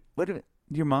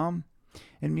 Your mom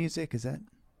and music, is that?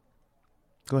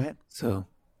 Go ahead. So,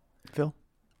 Phil?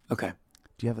 Okay.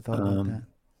 Do you have a thought about that?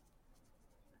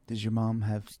 Does your mom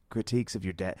have critiques of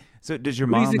your dad? So does your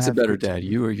mom have... Who do you think's a better dad,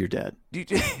 you or your dad?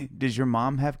 Does your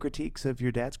mom have critiques of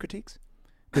your dad's critiques?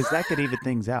 Because that could even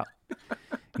things out.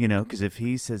 Because if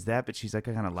he says that, but she's like,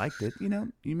 I kind of liked it,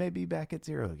 you may be back at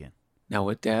zero again. Now,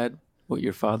 what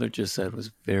your father just said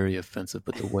was very offensive,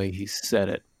 but the way he said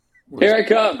it was Here I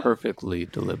come. Perfectly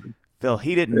delivered. Phil,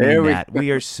 he didn't mean that.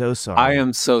 We are so sorry. I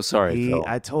am so sorry, Phil.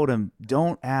 I told him,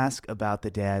 don't ask about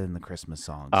the dad and the Christmas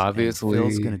songs. Obviously. And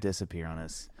Phil's going to disappear on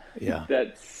us. Yeah.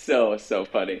 That's so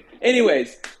funny.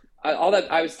 Anyways,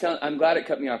 I'm glad it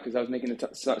cut me off because I was making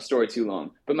the story too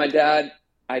long. But my dad,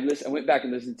 I went back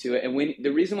and listened to it. And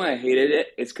the reason why I hated it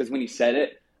is because when he said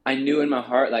it, I knew in my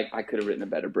heart, like, I could have written a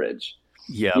better bridge.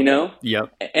 Yeah.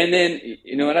 Yep. And then,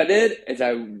 what I did is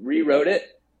I rewrote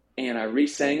it and I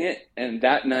re-sang it. And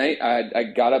that night I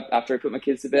got up after I put my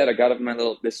kids to bed. I got up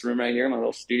in this room right here, my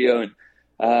little studio, and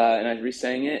I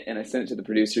re-sang it and I sent it to the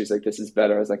producer. He's like, this is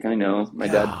better. I was like, I know. My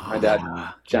dad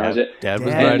challenged it. Dad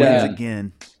was right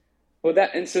again. Well,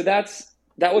 that's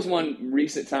that was one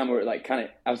recent time where like kind of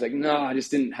I was like, no, I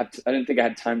just didn't have I didn't think I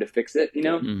had time to fix it, you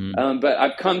know. But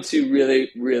I've come to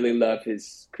really really love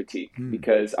his critique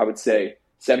because I would say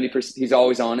 70% he's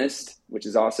always honest, which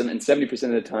is awesome, and 70%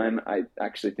 of the time I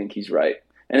actually think he's right,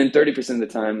 and then 30% of the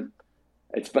time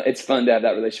it's fun to have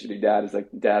that relationship with your dad. It's like,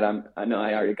 Dad, I know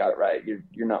I already got it right.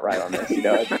 You're not right on this, you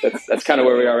know. That's kind of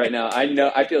where we are right now. I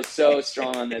know I feel so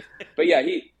strong on this, but yeah,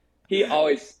 he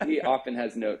often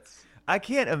has notes. I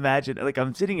can't imagine. Like,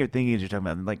 I'm sitting here thinking as you're talking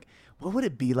about, I'm like, what would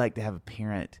it be like to have a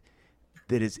parent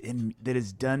that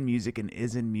has done music and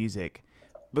is in music?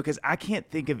 Because I can't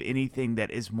think of anything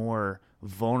that is more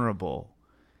vulnerable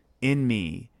in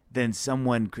me than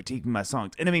someone critiquing my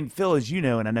songs. And I mean, Phil, as you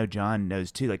know, and I know John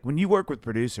knows too, like when you work with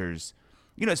producers,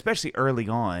 you know, especially early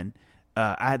on,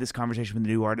 I had this conversation with a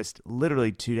new artist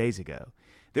literally 2 days ago.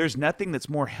 There's nothing that's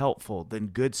more helpful than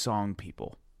good song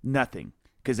people. Nothing.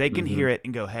 Because they can hear it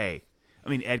and go, hey, I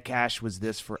mean, Ed Cash was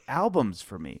this for albums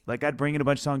for me. Like, I'd bring in a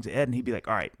bunch of songs to Ed, and he'd be like,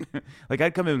 all right. Like,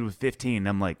 I'd come in with 15, and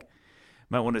I'm like,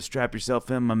 might want to strap yourself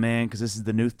in, my man, because this is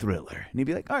the new Thriller. And he'd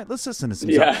be like, all right, let's listen to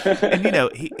some songs. And, you know,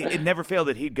 it never failed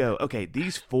that he'd go, okay,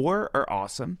 these 4 are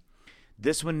awesome.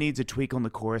 This one needs a tweak on the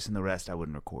chorus, and the rest I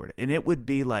wouldn't record. And it would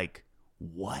be like,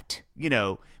 what? You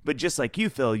know, but just like you,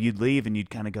 Phil, you'd leave, and you'd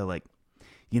kind of go like,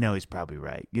 you know, he's probably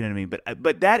right. You know what I mean?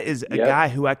 But that is a guy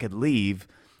who I could leave,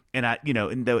 and I, you know,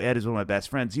 and though Ed is one of my best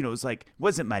friends, you know, it was like, it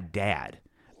wasn't my dad.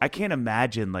 I can't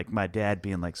imagine like my dad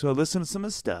being like, so I listen to some of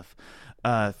his stuff.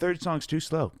 Third song's too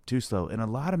slow, and a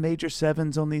lot of major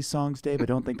 7s on these songs, Dave. I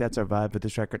don't think that's our vibe with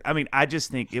this record. I mean, I just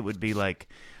think it would be like,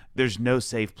 there's no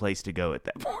safe place to go at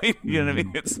that point. You know what I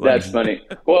mean? It's like, that's funny.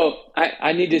 Well,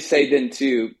 I need to say then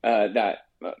too that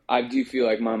I do feel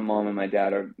like my mom and my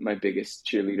dad are my biggest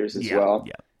cheerleaders as well.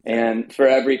 Yeah. And for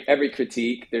every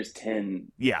critique, there's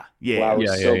 10. Yeah. Wow,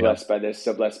 we're so blessed by this,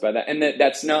 so blessed by that. And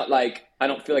that's not like, I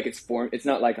don't feel like it's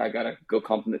not like I gotta go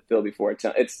compliment Phil before I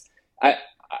tell.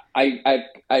 I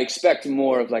expect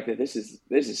more of like, this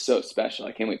is so special.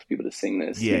 I can't wait for people to sing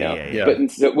this. Yeah.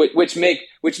 But so, which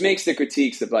makes the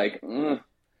critiques of like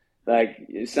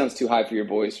it sounds too high for your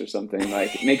voice or something.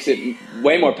 Like, it makes it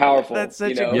way more powerful. That's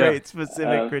such a great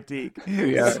specific critique.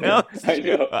 It sounds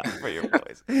too high for your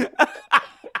voice.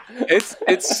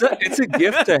 It's a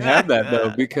gift to have that though,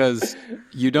 because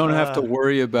you don't have to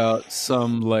worry about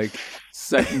some like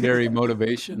secondary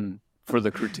motivation for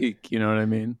the critique. You know what I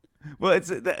mean? Well,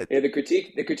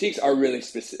 the critiques are really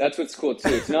specific. That's what's cool too.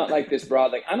 It's not like this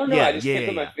broad, like, I don't know, I just can't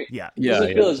put my feet.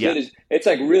 Doesn't feel as good as, it's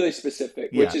like really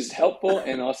specific, which is helpful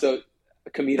and also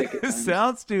comedic. It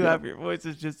sounds too high for your voice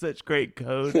is just such great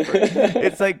code.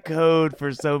 It's like code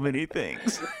for so many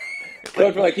things.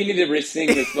 Code for like, you need to re-sing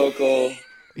this vocal.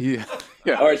 Yeah.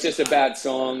 Or it's just a bad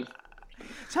song.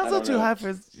 Sounds a little too high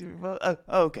for.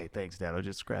 Okay, thanks, Dad. I'll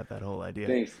just scrap that whole idea.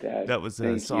 Thanks, Dad. That was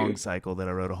a song cycle that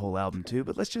I wrote a whole album to,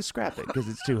 but let's just scrap it because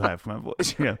it's too high for my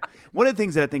voice. You know, one of the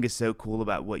things that I think is so cool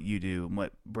about what you do and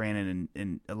what Brandon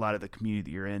and a lot of the community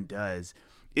that you're in does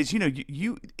is, you know,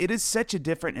 you it is such a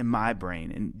different in my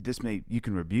brain, and you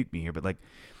can rebuke me here, but like,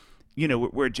 you know,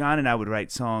 where John and I would write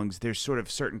songs, there's sort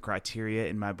of certain criteria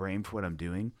in my brain for what I'm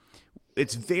doing.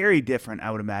 It's very different,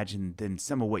 I would imagine, than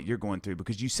some of what you're going through,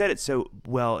 because you said it so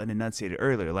well and enunciated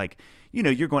earlier. Like, you know,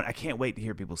 you're going, I can't wait to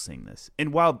hear people sing this.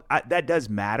 And while that does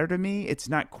matter to me, it's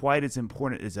not quite as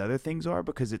important as other things are,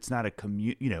 because it's not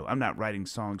you know, I'm not writing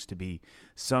songs to be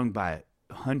sung by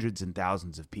hundreds and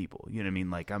thousands of people. You know what I mean?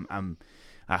 Like,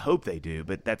 I hope they do,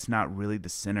 but that's not really the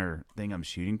center thing I'm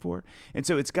shooting for. And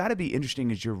so it's got to be interesting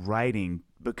as you're writing,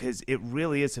 because it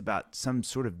really is about some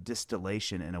sort of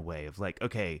distillation in a way of like,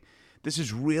 okay, this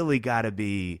has really got to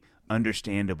be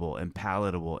understandable and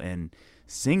palatable and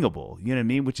singable. You know what I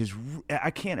mean? Which is,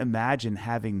 I can't imagine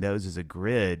having those as a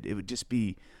grid. It would just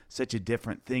be such a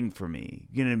different thing for me.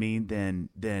 You know what I mean?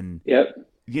 Than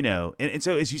you know. And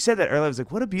so as you said that earlier, I was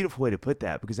like, what a beautiful way to put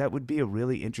that, because that would be a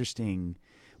really interesting.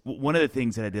 One of the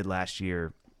things that I did last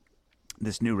year,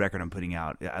 this new record I'm putting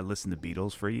out, I listened to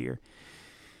Beatles for a year.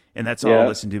 And that's all I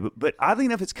listen to. But oddly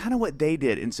enough, it's kind of what they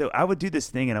did. And so I would do this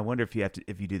thing, and I wonder if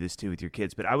you do this too with your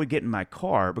kids. But I would get in my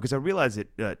car, because I realized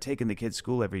that taking the kids to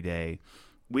school every day,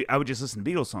 I would just listen to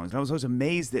Beatles songs. And I was always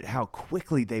amazed at how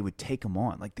quickly they would take them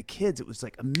on. Like the kids, it was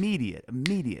like immediate.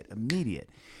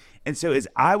 And so as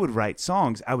I would write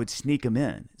songs, I would sneak them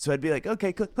in. So I'd be like,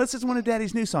 okay, cool, let's listen to one of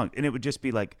Daddy's new songs. And it would just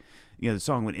be like, you know, the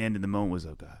song would end and the moment was,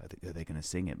 oh, God, are they going to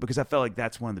sing it? Because I felt like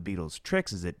that's one of the Beatles'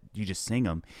 tricks, is that you just sing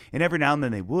them. And every now and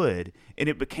then they would. And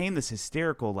it became this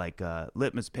hysterical, like,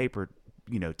 litmus paper,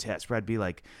 you know, test where I'd be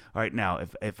like, all right, now,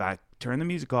 if I turn the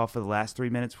music off for the last 3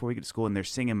 minutes before we get to school and they're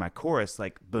singing my chorus,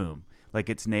 like, boom. like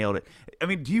it's nailed it. I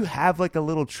mean, do you have like a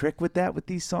little trick with that with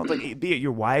these songs, like be it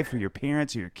your wife or your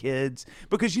parents or your kids?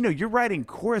 Because you're writing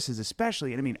choruses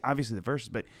especially, and I mean obviously the verses,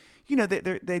 but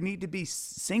they need to be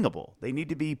singable. They need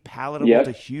to be palatable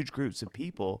to huge groups of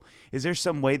people. Is there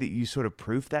some way that you sort of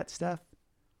proof that stuff?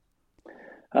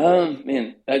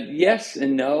 Man, yes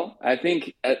and no. I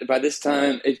think by this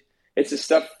time it's the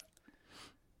stuff.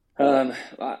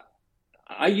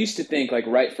 I used to think like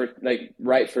write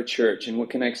for church, and what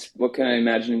can I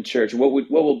imagine in church? What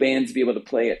will bands be able to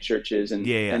play at churches? And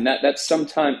and that's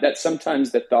sometimes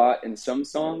the thought in some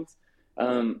songs.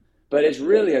 But it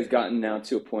really has gotten now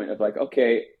to a point of like,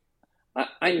 okay,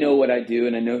 I know what I do,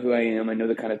 and I know who I am. I know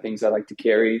the kind of things I like to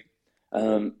carry.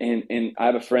 And I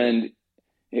have a friend.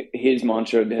 His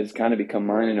mantra has kind of become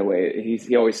mine in a way.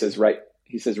 He always says write.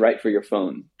 He says write for your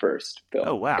phone first, Phil.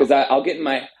 Oh wow! Because I'll get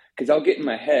in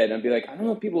my head and be like, I don't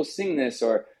know if people will sing this,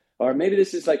 or maybe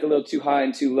this is like a little too high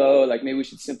and too low. Like maybe we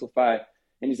should simplify.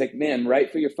 And he's like, man,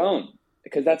 write for your phone,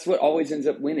 because that's what always ends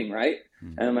up winning, right?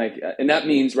 Mm-hmm. And I'm like, and that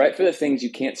means write for the things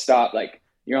you can't stop. Like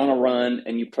you're on a run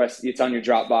and it's on your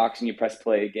Dropbox and you press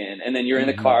play again, and then you're in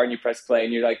the car and you press play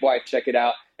and you're like, boy, check it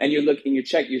out. And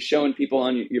you're showing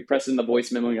people you're pressing the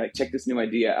voice memo and you're like, check this new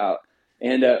idea out.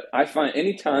 And I find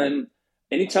anytime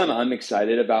I'm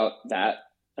excited about that,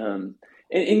 and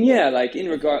yeah, like in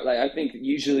regard, like I think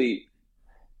usually,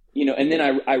 and then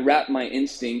I wrap my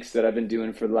instincts that I've been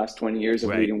doing for the last 20 years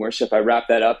of leading worship. I wrap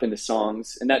that up into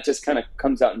songs, and that just kind of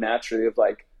comes out naturally of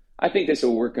like, I think this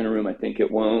will work in a room. I think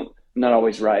it won't. I'm not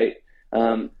always right.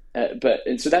 And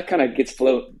so that kind of gets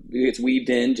weaved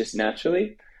in just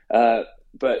naturally.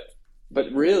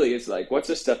 But really, it's like, what's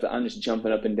the stuff that I'm just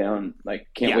jumping up and down, like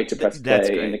can't wait to press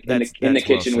play in the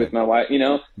kitchen with my wife,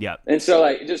 Yeah. And so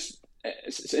like just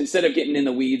instead of getting in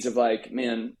the weeds of like,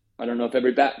 man, I don't know if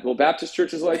every Baptist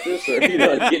church is like this, or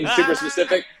like getting super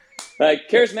specific. Like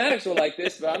charismatics will like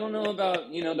this, but I don't know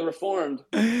about the Reformed.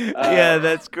 Yeah,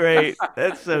 that's great.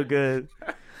 That's so good.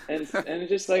 And it's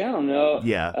just like, I don't know.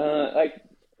 Yeah.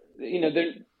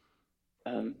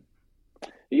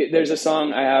 There's a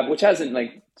song I have which hasn't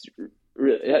like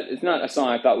really, it's not a song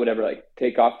I thought would ever like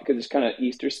take off because it's kind of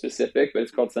Easter specific, but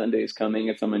it's called Sunday is Coming.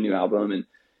 It's on my new album,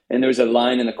 and there's a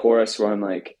line in the chorus where I'm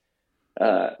like,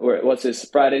 it says,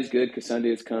 Friday's good because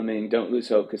Sunday is coming. Don't lose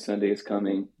hope because Sunday is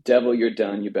coming. Devil, you're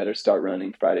done. You better start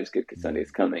running. Friday's good because Sunday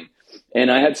is coming. And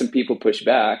I had some people push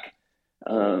back.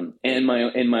 And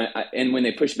when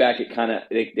they pushed back, it kind of,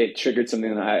 they triggered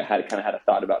something that I had a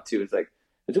thought about too. It's like,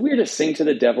 is it weird to sing to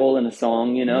the devil in a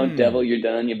song, Devil, you're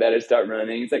done. You better start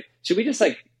running. It's like, should we just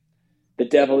like, the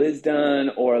devil is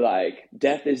done, or like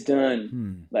death is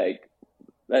done? Like,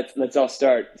 let's all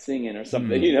start singing or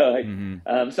something,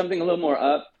 something a little more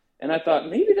up. And I thought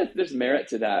maybe that there's merit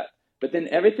to that. But then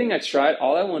everything I tried,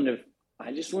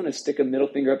 I just want to stick a middle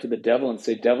finger up to the devil and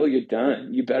say, devil, you're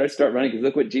done. You better start running because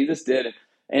look what Jesus did.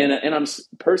 And I'm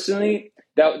personally,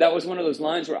 that was one of those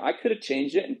lines where I could have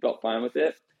changed it and felt fine with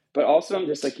it. But also I'm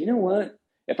just like, you know what?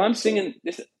 If I'm singing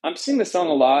this, I'm singing the song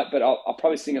a lot, but I'll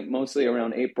probably sing it mostly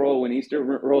around April when Easter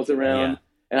rolls around. Yeah.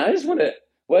 And I just want to,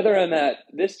 whether I'm at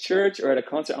this church or at a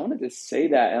concert, I wanted to say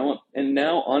that. And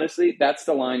now, honestly, that's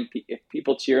the line. If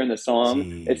people cheer in the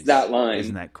song, it's that line.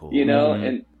 Isn't that cool?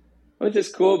 And which is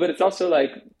cool, but it's also like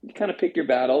you kind of pick your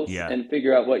battles and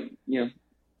figure out what,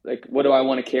 like what do I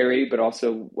want to carry, but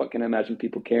also what can I imagine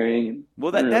people carrying.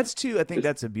 Well, that's too. I think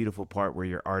that's a beautiful part where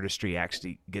your artistry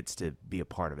actually gets to be a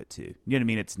part of it too. You know what I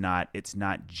mean? It's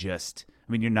not just.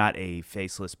 I mean, you're not a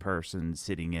faceless person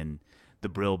sitting in the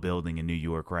Brill Building in New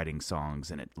York writing songs,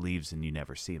 and it leaves and you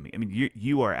never see me. I mean,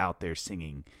 you are out there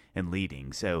singing and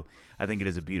leading. So I think it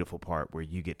is a beautiful part where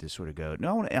you get to sort of go,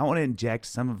 no, I want to inject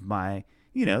some of my,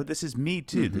 this is me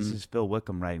too. Mm-hmm. This is Phil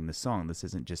Wickham writing the song. This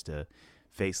isn't just a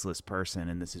faceless person,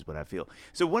 and this is what I feel.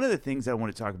 So one of the things I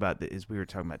want to talk about that is we were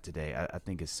talking about today, I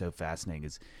think is so fascinating,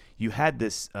 is you had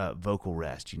this vocal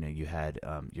rest. You had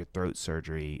your throat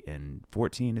surgery in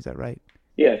 2014. Is that right?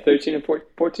 Yeah, 13 and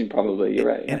 14 probably. You're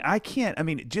right. Yeah. And I can't. I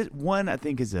mean, just one. I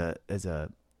think as a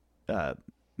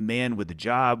man with a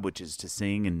job, which is to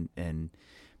sing, and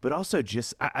but also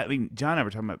just. I mean, John and I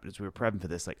were talking about as we were prepping for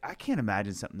this. Like, I can't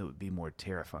imagine something that would be more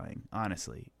terrifying,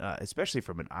 honestly, especially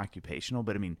from an occupational.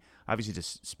 But I mean, obviously,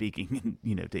 just speaking,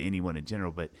 to anyone in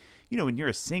general. But when you're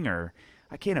a singer,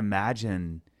 I can't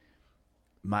imagine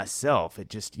myself. It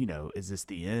just, is this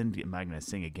the end? Am I going to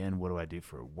sing again? What do I do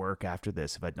for work after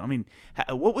this? I mean,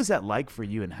 what was that like for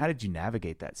you, and how did you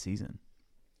navigate that season?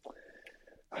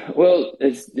 Well,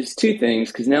 there's two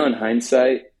things, because now in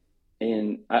hindsight,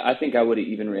 and I think I would have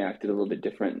even reacted a little bit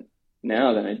different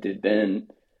now than I did then,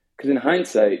 because in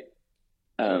hindsight,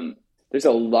 there's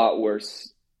a lot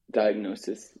worse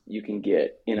diagnosis you can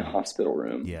get in a hospital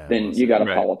room, Yeah, then well you got a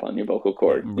Right. polyp on your vocal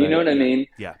cord. Right. You know what I Yeah. mean?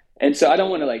 Yeah. And so I don't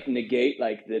want to like negate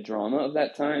like the drama of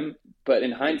that time, but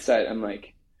in hindsight, I'm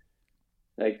like,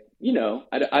 you know,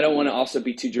 I don't want to also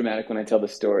be too dramatic when I tell the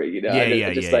story, you know.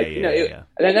 I just like, you know,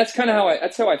 and that's kind of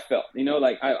that's how I felt, you know.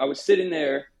 Like I was sitting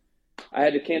there, I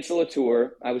had to cancel a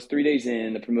tour. I was 3 days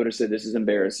in. The promoter said, "This is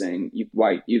embarrassing.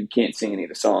 You can't sing any of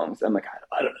the songs." I'm like,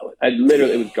 I don't know. I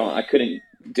literally, it was gone. I couldn't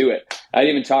do it. I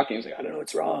didn't even talk. I was like, I don't know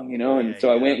what's wrong, you know. And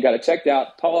so I went and got it checked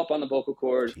out. Polyp on the vocal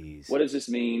cord. Jeez. What does this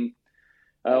mean?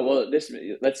 Well,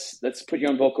 let's put you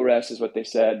on vocal rest, is what they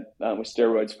said, with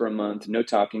steroids for a month. No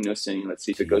talking, no singing. Let's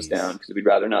see if it goes down, because we'd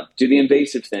rather not do the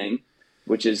invasive thing,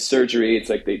 which is surgery.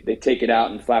 It's like they take it out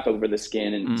and flap over the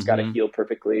skin, and it's got to heal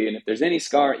perfectly. And if there's any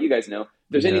scar, you guys know, if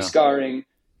there's any scarring,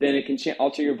 then it can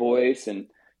alter your voice. And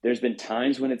there's been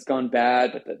times when it's gone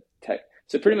bad, but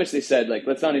so pretty much they said, like,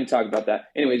 let's not even talk about that.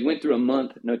 Anyways, went through a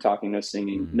month, no talking, no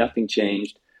singing, nothing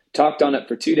changed. Talked on it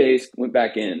for 2 days, went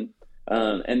back in.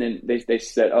 And then they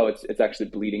said, "Oh, it's actually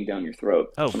bleeding down your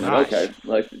throat." Oh, I'm gosh. like, okay,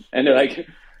 like, and they're like,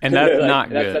 And that's like, not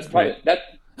good. That's probably right?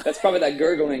 that's probably that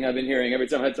gurgling I've been hearing every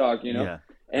time I talk, you know. Yeah.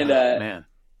 And Man.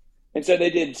 and so they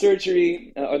did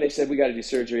surgery, or they said we got to do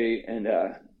surgery, and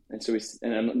so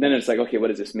then it's like, okay, what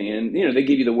does this mean? And you know, they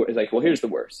give you the worst. It's like, well, here's the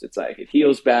worst. It's like it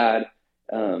heals bad,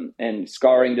 and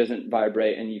scarring doesn't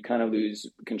vibrate, and you kind of lose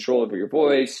control over your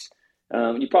voice.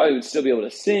 You probably would still be able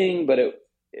to sing, but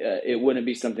it wouldn't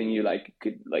be something you like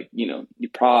could, like, you know,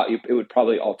 it would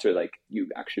probably alter like you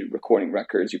actually recording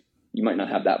records. You might not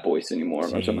have that voice anymore. Or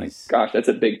something. Like, gosh, that's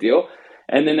a big deal.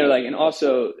 And then they're like, and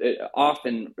also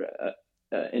often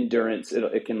endurance,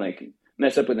 it can like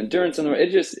mess up with endurance, and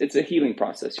it's a healing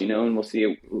process, you know. And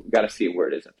we got to see where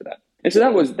it is after that. And so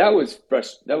that was fresh.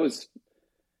 That was,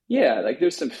 yeah, like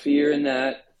there's some fear in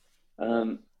that,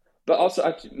 but also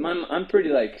I'm pretty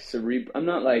like cerebral. I'm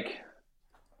not like,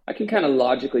 I can kind of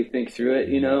logically think through it,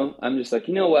 you know. I'm just like,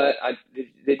 you know what?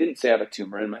 They didn't say I have a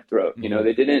tumor in my throat, you know.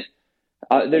 They didn't.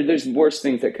 There's worse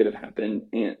things that could have happened,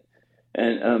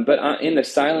 but in the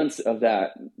silence of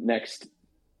that next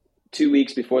 2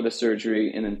 weeks before the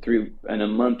surgery, and then a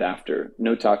month after,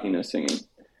 no talking, no singing,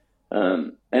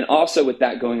 and also with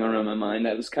that going on around my mind,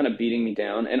 that was kind of beating me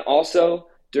down. And also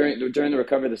during the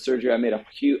recovery of the surgery, I made a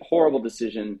horrible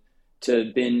decision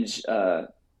to binge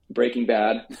Breaking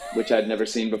Bad, which I'd never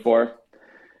seen before.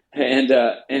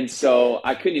 And so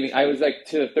I couldn't even, I was like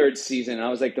to the third season, I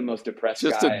was like the most depressed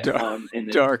Just guy. a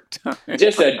dark time.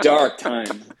 Just a dark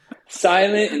time.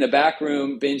 Silent in the back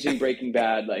room, binging Breaking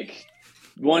Bad, like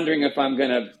wondering if I'm going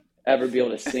to ever be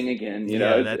able to sing again, you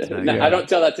know? That's not good. I don't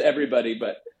tell that to everybody,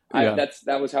 but Yeah.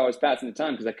 that was how I was passing the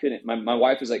time, because I couldn't. My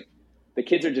wife was like, the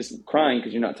kids are just crying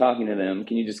because you're not talking to them.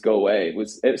 Can you just go away?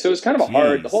 So it was kind of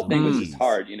the whole thing was just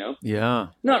hard, you know? Yeah.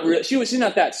 Not really. She's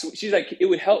not that sweet. She's like, it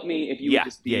would help me if you would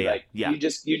just be like, you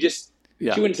just,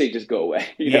 Yeah. she wouldn't say just go away.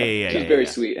 You know? She's very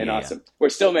sweet and awesome. We're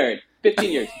still married,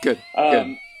 15 years. Good.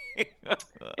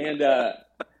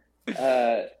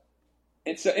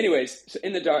 And so anyways, so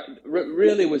in the dark,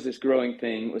 really was this growing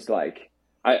thing. It was like,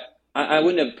 I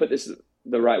wouldn't have put this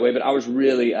the right way, but I was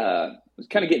really, was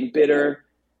kind of getting bitter,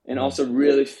 and also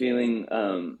really feeling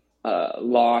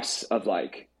loss of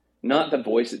like, not the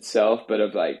voice itself, but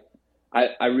of like,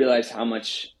 I realized how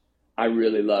much I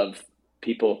really love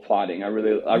people applauding. I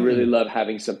really love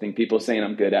having something people saying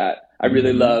I'm good at. I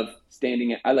really love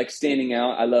I like standing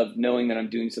out. I love knowing that I'm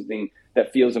doing something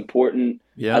that feels important.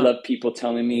 Yeah. I love people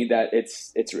telling me that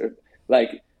it's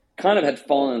like, kind of had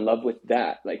fallen in love with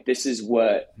that. Like, this is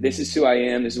who I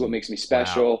am. This is what makes me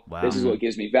special. Wow. This is what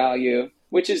gives me value,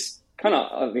 which is kind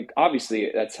of, like,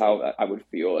 obviously that's how I would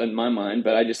feel in my mind,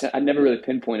 but I never really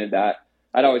pinpointed that.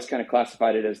 I'd always kind of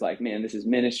classified it as like, man, this is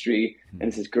ministry and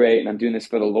this is great, and I'm doing this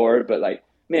for the Lord. But like,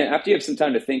 man, after you have some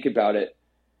time to think about it,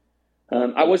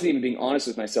 I wasn't even being honest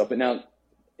with myself. But now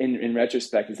in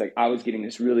retrospect, it's like I was getting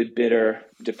this really bitter,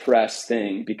 depressed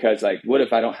thing, because like, what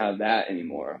if I don't have that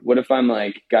anymore? What if I'm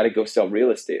like, got to go sell real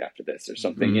estate after this or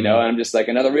something, you know? And I'm just like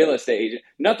another real estate agent.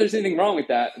 Not that there's anything wrong with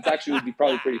that. It actually would be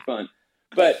probably pretty fun.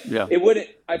 But it wouldn't,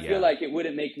 I feel like it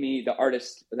wouldn't make me the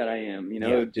artist that I am, you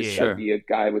know, just be a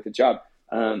guy with a job.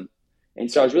 And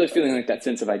so I was really feeling like that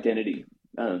sense of identity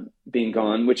being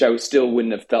gone, which I still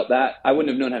wouldn't have felt that. I wouldn't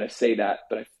have known how to say that,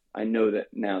 but I know that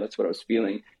now that's what I was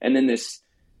feeling. And then this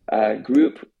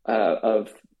group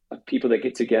of people that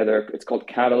get together, it's called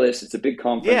Catalyst. It's a big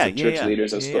conference of church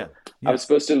leaders. I was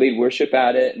supposed to lead worship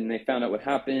at it, and they found out what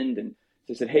happened, and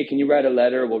they said, hey, can you write a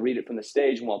letter? We'll read it from the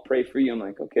stage and we'll pray for you. I'm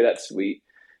like, okay, that's sweet.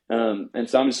 And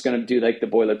so I'm just going to do like the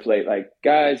boilerplate, like,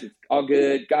 guys, it's all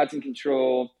good. God's in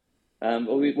control.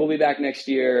 We'll be back next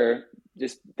year.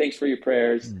 just thanks for your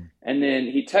prayers. And then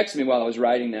he texted me while I was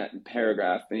writing that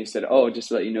paragraph, and he said, oh, just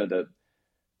to let you know,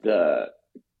 the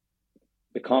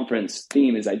conference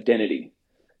theme is identity.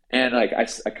 And like I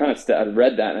kind of I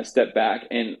read that and I stepped back,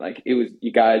 and like it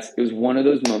was one of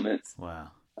those moments. Wow.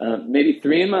 Maybe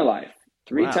three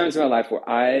Wow. times in my life where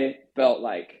I felt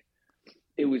like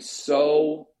it was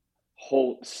so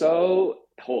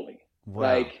holy. Wow.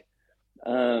 Like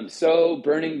so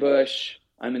burning bush.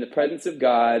 I'm in the presence of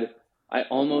God. I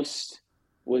almost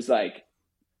was like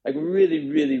really,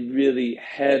 really, really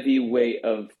heavy weight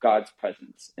of God's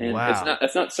presence. And Wow.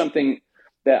 it's not something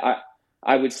that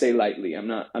I would say lightly. I'm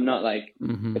not like,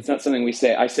 it's not something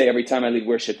I say every time I lead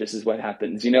worship, this is what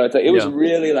happens. You know, it's like, it was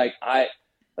really like, I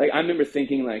remember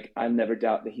thinking like, I never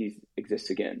doubt that he exists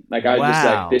again. Like I was just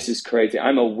like, this is crazy.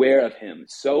 I'm aware of him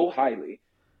so highly.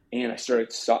 And I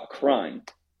started crying.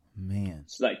 Man.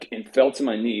 Like, and fell to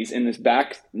my knees in this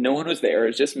back. No one was there. It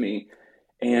was just me.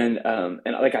 And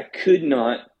like,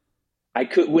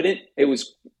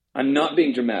 I'm not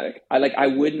being dramatic. I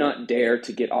would not dare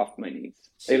to get off my knees.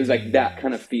 It was like that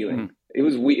kind of feeling. It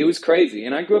was crazy.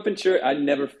 And I grew up in church. I'd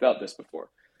never felt this before.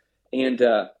 And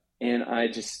I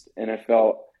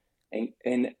felt, and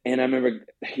I remember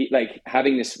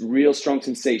having this real strong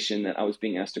sensation that I was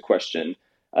being asked a question,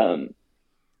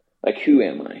 like, who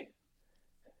am I?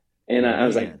 And I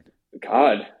was like,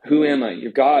 God, who am I?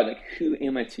 You're God. Like, who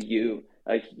am I to you?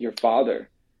 Like, your Father.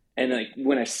 And like,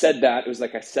 when I said that, it was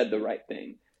like I said the right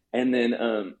thing. And then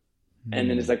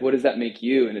it's like, what does that make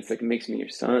you? And it's like, it makes me your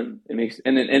son.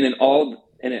 Then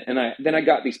I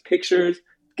got these pictures.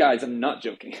 Guys, I'm not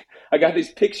joking. I got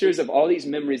these pictures of all these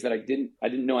memories that I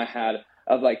didn't know I had,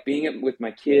 of like being with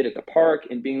my kid at the park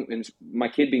and my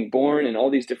kid being born and all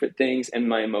these different things, and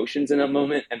my emotions in that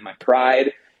moment and my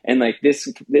pride. And like this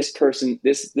person,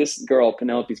 this girl,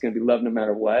 Penelope, is going to be loved no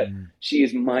matter what. She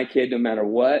is my kid no matter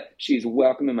what. She is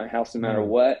welcome in my house no matter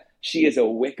what. She is a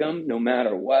Wickham no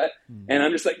matter what. And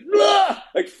I'm just like,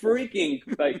 like freaking,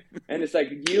 like, and it's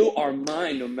like, you are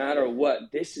mine no matter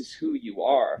what. This is who you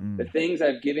are. The things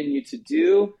I've given you to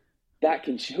do,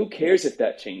 who cares if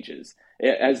that changes?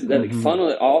 Like, funnel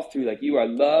it all through, like, you are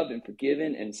loved and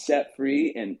forgiven and set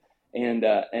free, and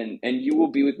you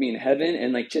will be with me in heaven.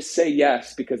 And like, just say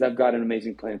yes, because I've got an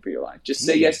amazing plan for your life. Just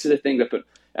say yes to the things I put.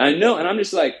 I know. And I'm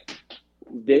just like,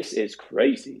 this is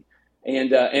crazy.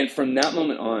 And from that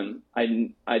moment on,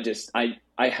 I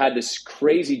had this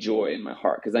crazy joy in my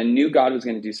heart, because I knew God was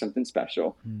going to do something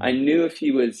special. I knew if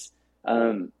he was,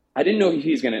 I didn't know if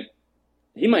he's going to,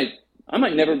 I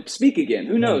might never speak again.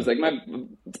 Who knows? Like, my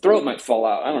throat might fall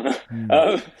out. I don't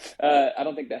know. I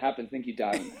don't think that happens. I think you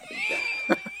die when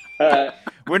that happens.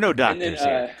 We're no doctors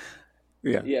here.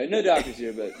 Yeah, no doctors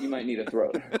here, but you might need a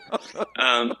throat.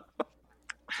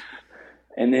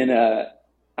 And then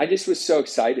I just was so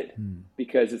excited,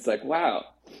 because it's like, wow,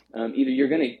 either you're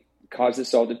going to cause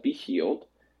this all to be healed,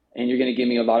 and you're going to give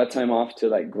me a lot of time off to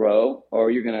like grow,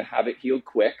 or you're going to have it healed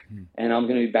quick, and I'm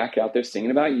going to be back out there singing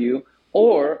about you,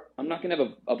 or I'm not going to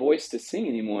have a voice to sing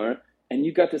anymore, and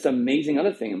you got this amazing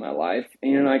other thing in my life,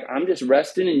 and like, I'm just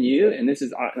resting in you, and this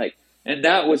is like. And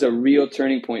that was a real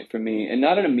turning point for me, and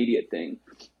not an immediate thing,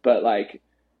 but like,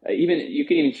 even you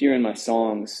can even hear in my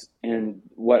songs and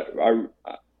what are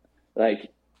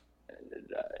like,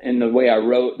 and the way I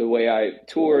wrote, the way I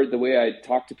toured, the way I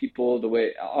talked to people, the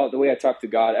way I talked to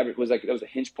God, that was a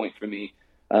hinge point for me,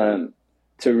 to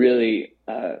really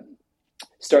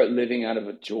start living out of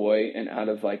a joy and out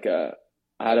of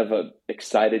a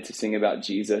excited to sing about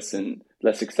Jesus, and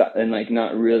less excited, and like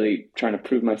not really trying to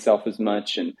prove myself as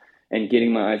much, and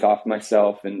getting my eyes off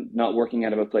myself, and not working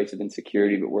out of a place of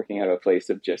insecurity, but working out of a place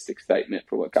of just excitement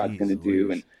for what God's going to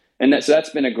do. And so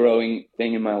that's been a growing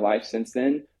thing in my life since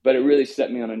then, but it really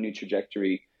set me on a new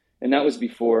trajectory. And that was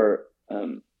before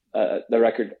the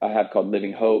record I have called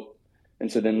Living Hope.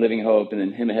 And so then Living Hope, and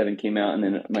then Hymn of Heaven came out, and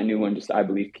then my new one, just I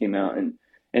Believe, came out.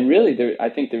 And really, I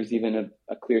think there's even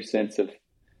a clear sense of,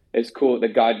 it's cool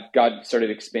that God started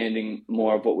expanding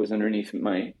more of what was underneath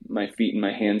my feet and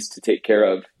my hands to take care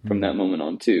of from that moment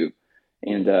on too.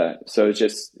 And so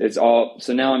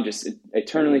so now I'm just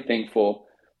eternally thankful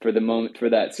for the moment, for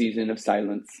that season of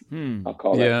silence, I'll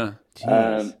call it.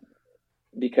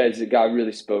 Because God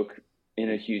really spoke in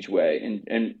a huge way.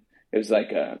 And it was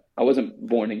like, I wasn't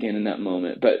born again in that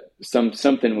moment, but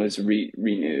something was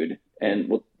renewed,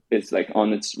 and it's like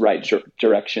on its right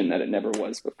direction that it never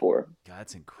was before.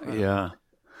 That's incredible. Yeah.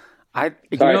 I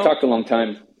talked a long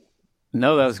time.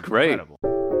 No, that was great. Incredible.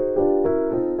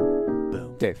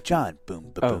 Boom. Dave. John.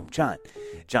 Boom. Boom. John.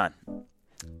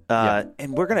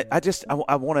 And we're going to,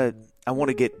 I want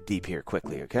to get deep here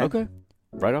quickly. Okay.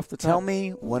 right off the top. Tell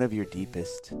me one of your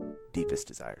deepest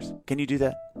desires. Can you do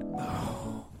that?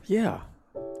 Oh, yeah.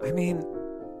 I mean,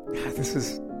 this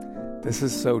is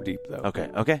so deep, though.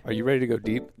 Okay. Are you ready to go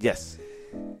deep? Yes.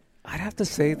 I'd have to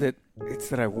say that it's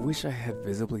that I wish I had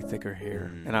visibly thicker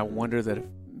hair, and I wonder that if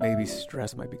maybe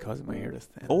stress might be causing my hair to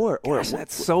thin. Or Gosh,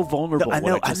 that's so vulnerable.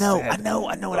 No, I know.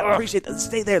 And I appreciate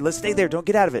that. Let's stay there. Don't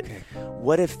get out of it. Okay.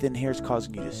 What if thin hair is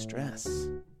causing you to stress?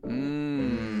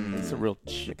 It's a real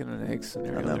chicken and egg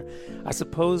scenario there. I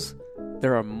suppose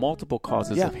there are multiple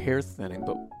causes of hair thinning,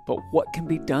 but what can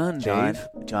be done, Dave?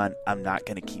 John, I'm not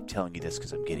going to keep telling you this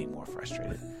because I'm getting more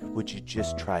frustrated. Would you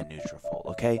just try Nutrafol,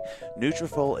 okay?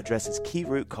 Nutrafol addresses key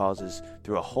root causes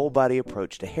through a whole body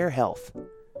approach to hair health.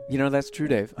 You know, that's true,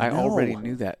 Dave. I already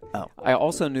knew that. Oh. I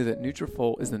also knew that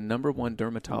Nutrafol is the #1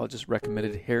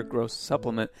 dermatologist-recommended hair growth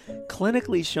supplement,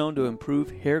 clinically shown to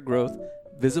improve hair growth,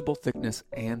 visible thickness,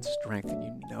 and strength. And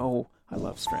you know I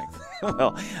love strength.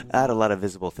 Well, I had a lot of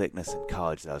visible thickness in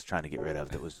college that I was trying to get rid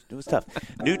of. It was tough.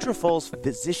 Nutrafol's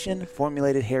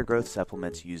physician-formulated hair growth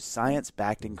supplements use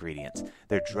science-backed ingredients.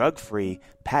 Their drug-free,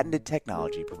 patented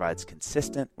technology provides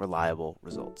consistent, reliable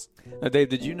results. Now, Dave,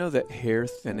 did you know that hair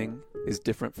thinning is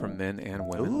different for men and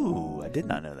women? Ooh, I did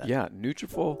not know that. Yeah,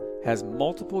 Nutrafol has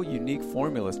multiple unique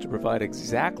formulas to provide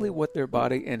exactly what their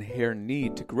body and hair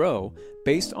need to grow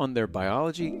based on their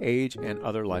biology, age, and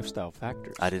other lifestyle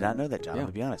factors. I did not know that, John,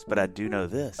 to be honest, but I do know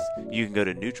this. You can go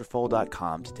to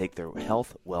Nutrafol.com to take their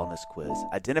health wellness quiz,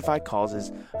 identify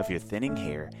causes of your thinning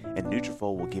hair, and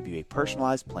Nutrafol will give you a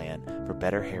personalized plan for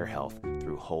better hair health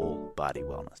through whole body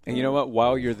wellness. And you know what?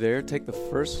 While you're there, take the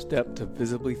first step to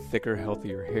visibly thicker,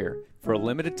 healthier hair. For a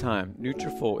limited time,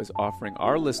 Nutrafol is offering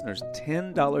our listeners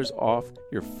 $10 off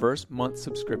your first month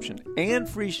subscription and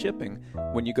free shipping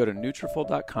when you go to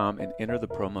Nutrafol.com and enter the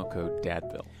promo code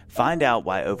DADVILLE. Find out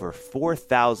why over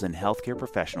 4,000 healthcare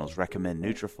professionals recommend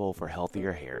Nutrafol for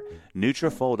healthier hair.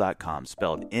 Nutrafol.com,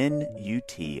 spelled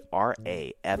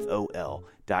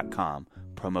Nutrafol.com,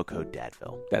 promo code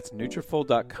DADVILLE. That's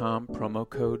Nutrafol.com, promo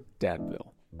code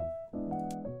DADVILLE.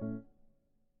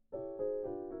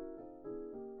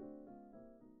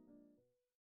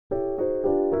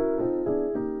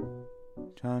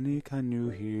 Johnny, can you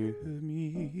hear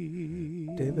me?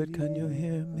 David, can you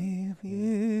hear me?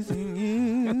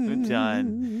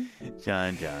 John.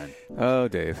 Oh,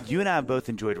 Dave. You and I have both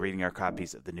enjoyed reading our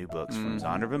copies of the new books from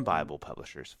Zondervan Bible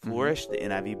publishers, Flourish, the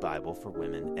NIV Bible for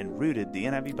Women, and Rooted, the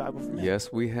NIV Bible for Men.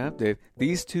 Yes, we have, Dave.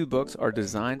 These two books are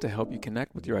designed to help you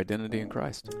connect with your identity in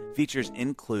Christ. Features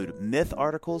include myth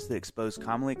articles that expose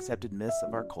commonly accepted myths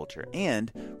of our culture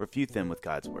and refute them with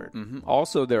God's Word.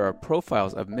 Also, there are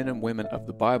profiles of men and women of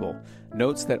the Bible,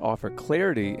 notes that offer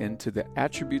clarity into the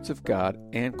attributes of God,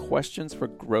 and questions for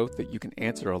growth that you can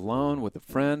answer alone, with a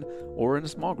friend, or in a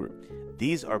small group.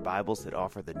 These are Bibles that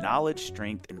offer the knowledge,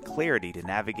 strength, and clarity to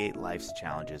navigate life's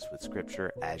challenges with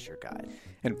Scripture as your guide.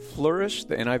 And Flourish,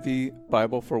 the NIV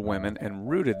Bible for Women, and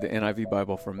Rooted, the NIV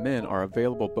Bible for Men, are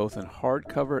available both in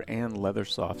hardcover and leather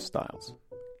soft styles.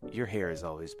 Your hair has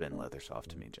always been leather soft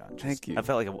to me, John. Thank you. I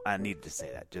felt like I needed to say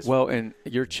that. Well, and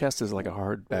your chest is like a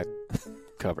hardback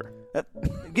cover.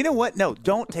 You know what? No,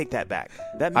 don't take that back.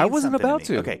 That means I wasn't something about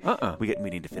to. Me. to. Okay, we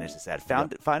need to finish this ad.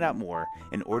 Find out more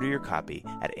and order your copy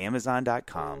at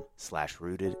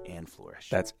Amazon.com/rooted and flourish.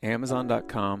 That's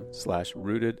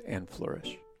Amazon.com/rooted and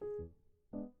flourish.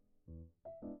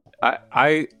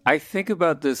 I think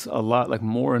about this a lot, like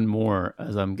more and more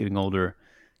as I'm getting older.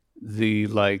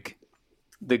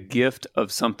 The gift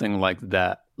of something like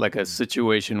that, like a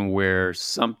situation where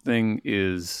something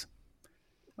is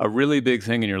a really big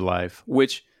thing in your life,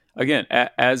 which again,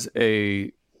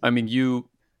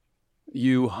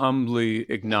 you humbly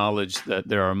acknowledge that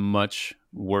there are much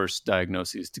worse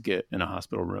diagnoses to get in a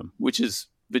hospital room, which is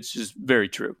very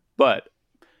true. But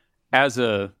as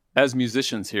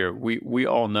musicians here, we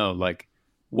all know, like,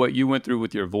 what you went through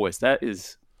with your voice,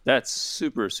 that's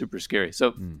super, super scary.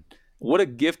 So what a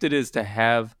gift it is to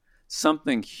have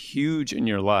something huge in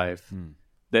your life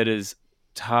that is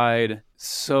tied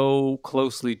so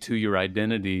closely to your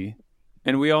identity.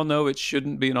 And we all know it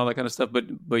shouldn't be and all that kind of stuff, but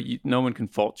no one can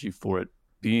fault you for it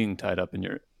being tied up in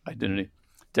your identity.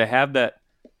 To have that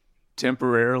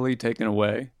temporarily taken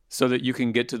away so that you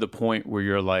can get to the point where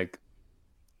you're like,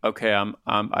 okay,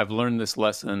 I've learned this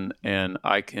lesson and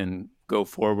I can go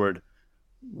forward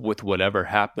with whatever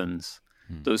happens.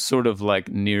 Those sort of like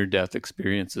near-death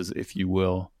experiences, if you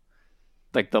will,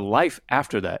 like the life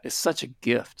after that is such a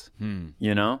gift.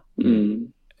 You know,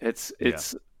 it's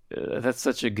that's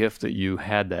such a gift that you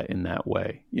had that in that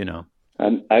way. You know,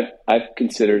 I've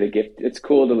considered a gift. It's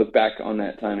cool to look back on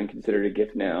that time and consider it a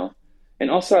gift now.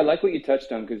 And also, I like what you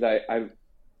touched on, because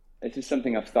this is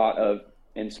something I've thought of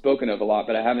and spoken of a lot,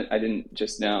 but I didn't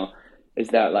just now, is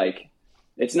that like,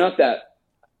 it's not that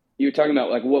you're talking about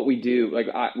like what we do, like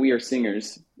we are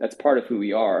singers. That's part of who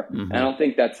we are. And I don't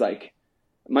think that's like,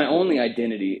 my only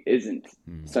identity isn't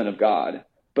son of God,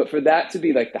 but for that to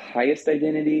be like the highest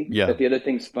identity that the other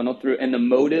things funnel through, and the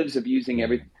motives of using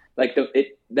everything, like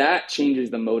that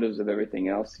changes the motives of everything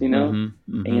else, you know?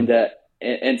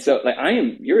 And so like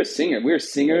you're a singer. We're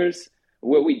singers.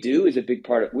 What we do is a big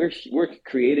part of, we're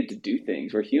created to do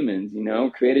things. We're humans, you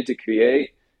know, created to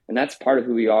create, and that's part of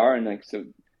who we are. And like, so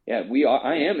yeah,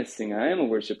 I am a singer. I am a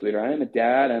worship leader. I am a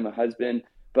dad. I'm a husband,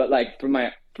 but like for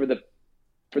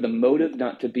the motive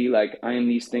not to be like, I am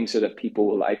these things so that people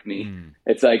will like me.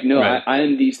 It's like, no, I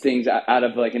am these things out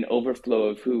of like an overflow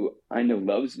of who I know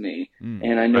loves me.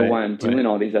 And I know why I'm doing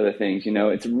all these other things. You know,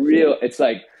 it's real. It's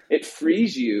like, it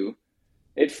frees you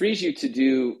to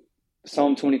do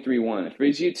Psalm 23:1. It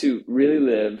frees you to really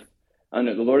live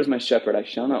under the Lord is my shepherd. I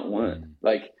shall not want.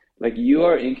 Like you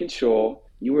are in control.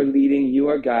 You are leading, you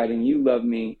are guiding, you love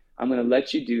me. I'm going to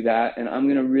let you do that. And I'm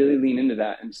going to really lean into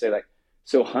that and say like,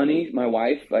 so honey, my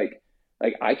wife, like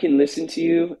I can listen to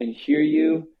you and hear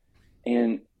you,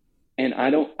 and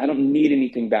I don't need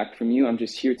anything back from you. I'm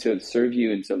just here to serve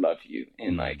you and to love you.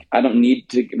 And like, I don't need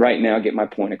to right now get my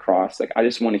point across. Like, I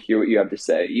just want to hear what you have to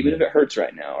say, even if it hurts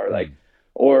right now, or like,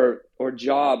 or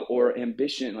job or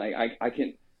ambition. Like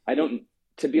I don't,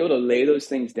 to be able to lay those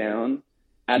things down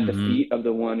at the feet of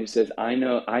the one who says, I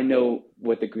know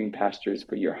what the green pasture is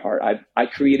for your heart. I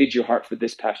created your heart for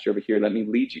this pasture over here. Let me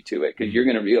lead you to it, because you're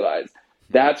going to realize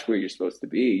that's where you're supposed to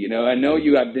be. You know, I know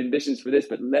you have ambitions for this,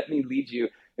 but let me lead you,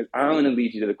 because I'm going to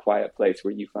lead you to the quiet place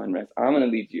where you find rest. I'm going to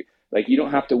lead you. Like, you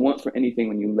don't have to want for anything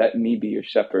when you let me be your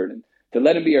shepherd. And to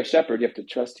let him be your shepherd, you have to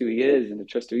trust who he is. And to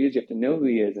trust who he is, you have to know who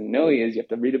he is. And know he is, you have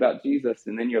to read about Jesus.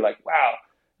 And then you're like, wow,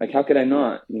 like, how could I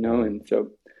not? You know? And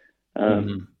so,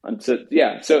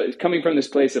 so it's coming from this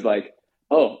place of like,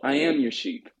 oh, I am your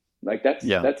sheep. Like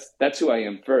that's who I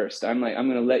am first. I'm going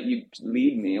to let you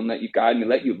lead me. I'm going to let you guide me,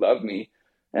 let you love me.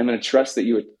 And I'm going to trust that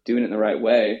you are doing it in the right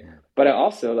way. But I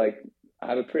also like,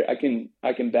 I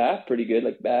can bat pretty good,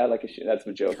 like bat like a shit. That's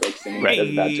my joke. Like singing, that's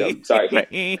a bad joke. Sorry.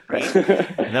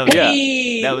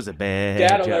 That was a bad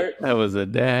dad joke. alert. That was a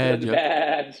dad joke.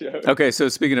 Bad joke. Okay, so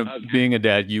speaking of being a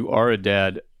dad, you are a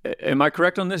dad. Am I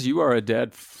correct on this? You are a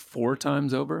dad 4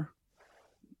 times over?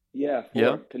 Yeah, 4.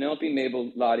 Yeah. Penelope,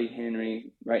 Mabel, Lottie,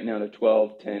 Henry. Right now they're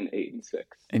 12, 10, 8, and 6.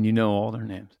 And you know all their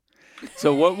names.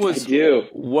 So what was I do.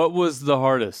 What was the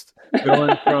hardest?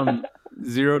 Going from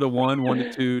 0 to 1, 1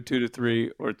 to 2, 2 to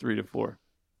 3, or 3 to 4?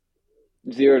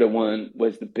 0 to 1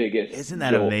 was the biggest. Isn't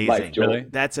that amazing? Really?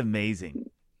 That's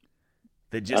amazing.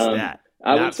 That.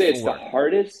 I would say 4. It's the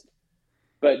hardest,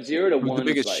 but 0 to 1 the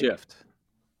biggest was like, shift.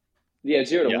 Yeah,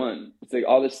 0 to 1. It's like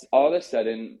all of a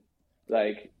sudden,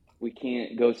 like, we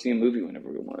can't go see a movie whenever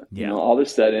we want. Yeah. You know, all of a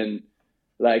sudden,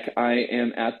 like, I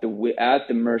am at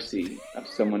the mercy of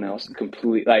someone else,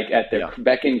 completely, like at their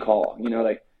beck and call. You know,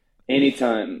 like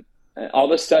anytime. All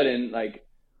of a sudden, like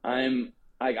I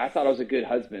thought I was a good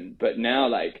husband, but now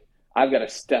like I've got to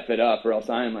step it up, or else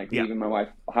I am like leaving my wife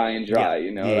high and dry.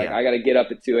 You know, like I got to get up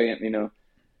at 2 a.m. You know,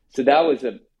 so that was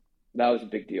a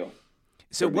big deal.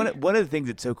 So one of the things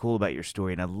that's so cool about your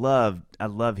story, and I love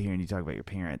hearing you talk about your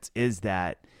parents, is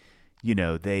that you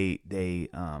know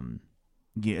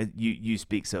you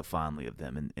speak so fondly of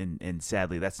them, and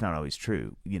sadly that's not always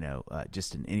true. You know,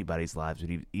 just in anybody's lives, but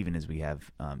even as we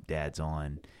have dads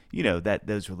on, you know that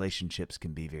those relationships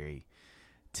can be very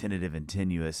tentative and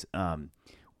tenuous.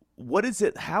 What is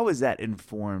it? How is that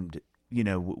informed? You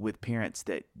know, with parents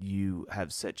that you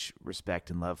have such respect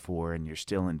and love for, and you're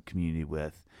still in community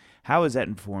with. How has that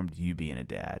informed you being a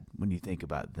dad when you think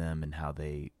about them and how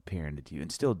they parented you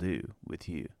and still do with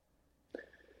you?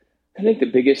 I think the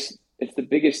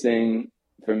biggest thing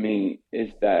for me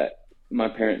is that my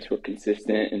parents were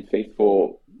consistent and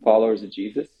faithful followers of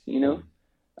Jesus, you know?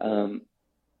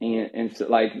 And so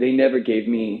like, they never gave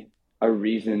me a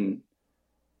reason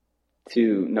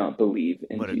to not believe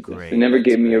in Jesus. They never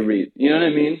gave me a reason. You know what I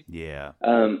mean? Yeah.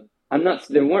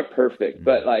 They weren't perfect,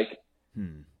 but like,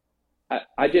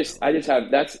 I just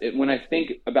have, that's it. When I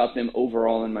think about them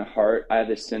overall in my heart, I have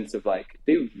this sense of like,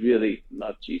 they really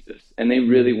love Jesus and they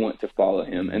really want to follow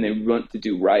him and they want to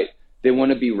do right. They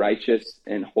want to be righteous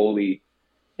and holy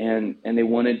and they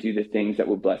want to do the things that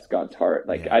will bless God's heart.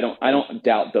 Like, I don't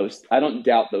doubt those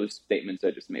statements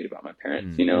I just made about my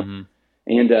parents, you know?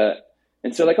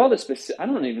 And so like all the I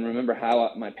don't even remember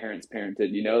how my parents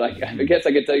parented, you know, like I guess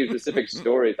I could tell you specific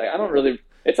stories. Like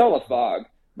it's all a fog,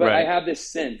 but I have this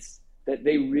sense that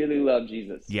they really love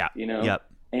Jesus. Yeah. You know? Yep.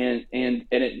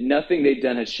 nothing they've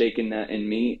done has shaken that in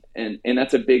me, and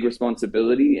that's a big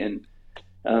responsibility.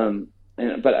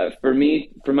 But for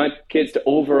me, for my kids to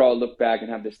overall look back and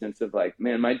have this sense of like,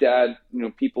 man, my dad,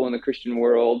 people in the Christian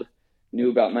world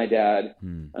knew about my dad.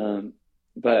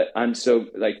 But I'm so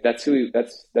like, that's who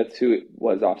it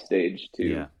was off stage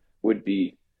too, would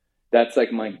be, that's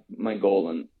like my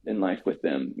goal in life with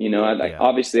them.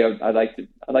 Obviously I'd like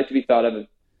to be thought of.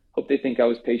 Hope they think I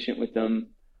was patient with them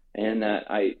and that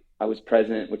I was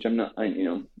present, which I'm not, I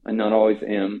not always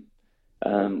am,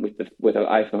 with an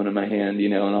iPhone in my hand,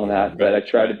 and all that, but I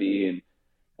try to be.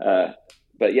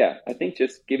 But yeah, I think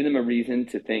just giving them a reason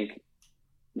to think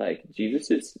like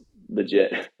Jesus is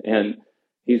legit and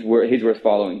he's worth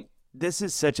following. This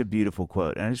is such a beautiful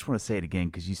quote, and I just want to say it again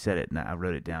because you said it and I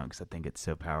wrote it down because I think it's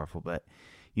so powerful. But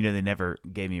they never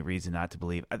gave me a reason not to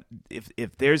believe.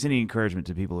 If there's any encouragement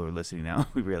to people who are listening now,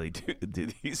 we really do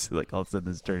these. Like all of a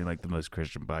sudden, it's turning like the most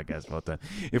Christian podcast of all time.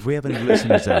 If we have any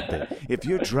listeners out there, if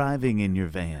you're driving in your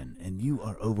van and you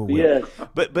are overwhelmed,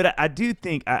 but I do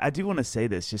think I do want to say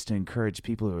this just to encourage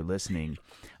people who are listening.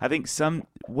 I think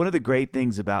one of the great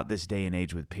things about this day and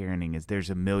age with parenting is there's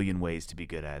a million ways to be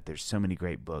good at it. There's so many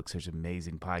great books. There's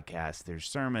amazing podcasts. There's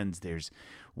sermons. There's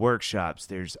workshops.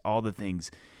 There's all the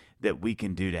things that we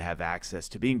can do to have access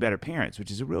to being better parents, which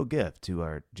is a real gift to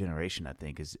our generation, I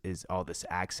think, is all this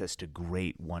access to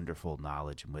great, wonderful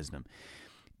knowledge and wisdom.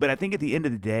 But I think at the end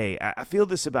of the day, I feel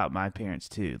this about my parents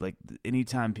too. Like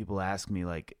anytime people ask me,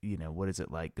 like, what is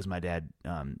it like? Because my dad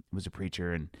was a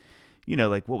preacher and,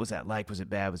 like, what was that like? Was it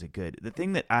bad? Was it good? The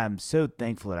thing that I'm so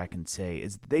thankful that I can say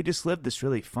is they just lived this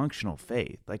really functional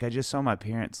faith. Like I just saw my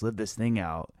parents live this thing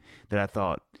out that I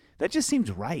thought, that just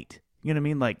seems right. You know what I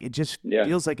mean? Like it just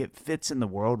feels like it fits in the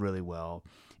world really well.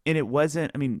 And it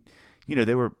wasn't,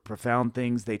 there were profound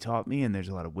things they taught me and there's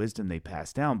a lot of wisdom they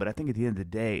passed down. But I think at the end of the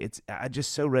day, I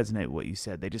just so resonate with what you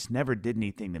said. They just never did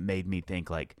anything that made me think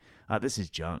like, this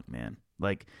is junk, man.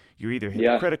 Like you're either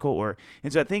hypocritical or,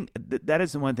 and so I think that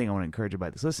is the one thing I want to encourage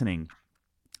about this listening.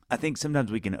 I think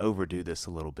sometimes we can overdo this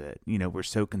a little bit. We're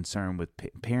so concerned with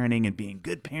parenting and being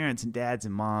good parents and dads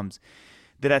and moms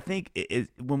that I think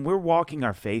when we're walking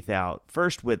our faith out,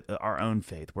 first with our own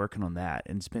faith, working on that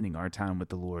and spending our time with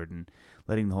the Lord and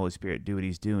letting the Holy Spirit do what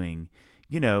he's doing,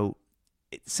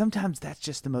 sometimes that's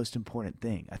just the most important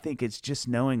thing. I think it's just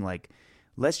knowing like,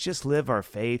 let's just live our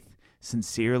faith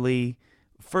sincerely,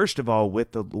 first of all,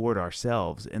 with the Lord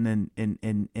ourselves, and then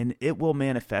and it will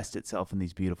manifest itself in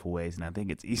these beautiful ways. And I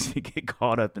think it's easy to get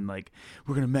caught up in like,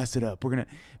 we're going to mess it up.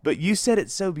 But you said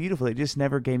it so beautifully. It just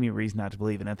never gave me a reason not to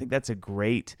believe. And I think that's a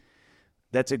great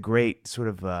sort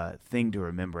of thing to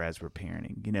remember as we're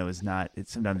parenting.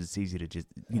 Sometimes it's easy to just,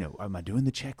 am I doing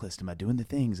the checklist? Am I doing the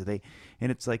things? And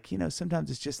it's like, sometimes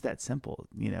it's just that simple,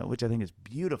 which I think is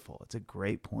beautiful. It's a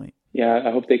great point. Yeah,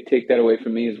 I hope they take that away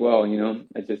from me as well.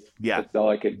 That's all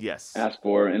I could ask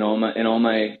for in all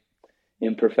my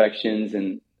imperfections.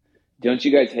 And don't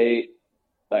you guys hate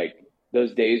like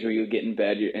those days where you get in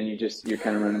bed and you're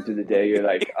kind of running through the day? You're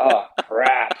like, oh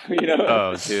crap,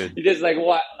 Oh, dude. You're just like,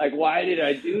 what? Like, why did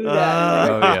I do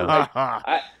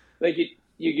that?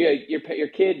 Your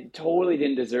kid totally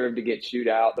didn't deserve to get chewed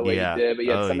out the way you did, but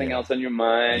you had something else on your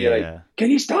mind. You're like,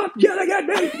 can you stop yelling at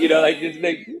me? You're like,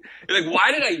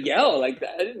 why did I yell like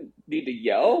that? I didn't need to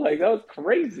yell. Like that was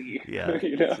crazy. Yeah,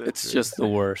 it's just the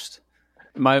worst.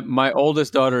 My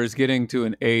oldest daughter is getting to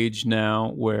an age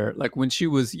now where, like, when she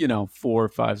was 4,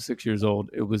 5, 6 years old,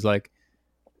 it was like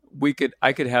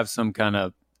I could have some kind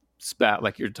of spat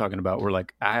like you're talking about, where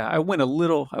like I went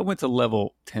to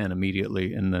level 10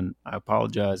 immediately, and then I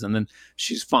apologize, and then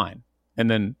she's fine. And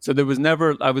then so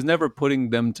I was never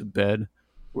putting them to bed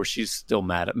where she's still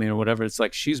mad at me or whatever. It's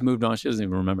like she's moved on, she doesn't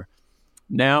even remember.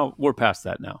 Now we're past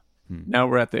that now. Now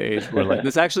we're at the age where like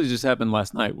this actually just happened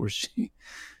last night where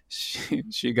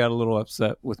she got a little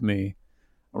upset with me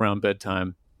around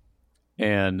bedtime,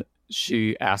 and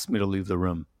she asked me to leave the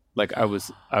room. Like I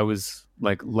was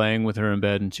like laying with her in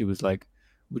bed, and she was like,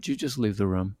 "Would you just leave the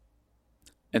room?"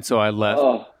 And so I left,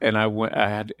 and I went. I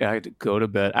had to go to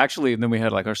bed. Actually, and then we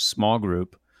had like our small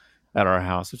group at our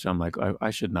house, which I'm like,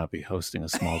 I should not be hosting a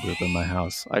small group in my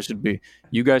house.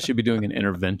 You guys should be doing an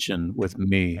intervention with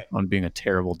me on being a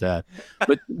terrible dad.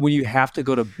 But when you have to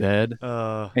go to bed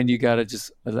and you got to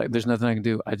just, like, there's nothing I can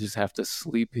do. I just have to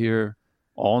sleep here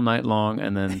all night long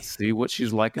and then see what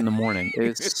she's like in the morning.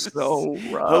 It's so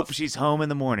rough. Hope she's home in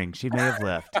the morning. She may have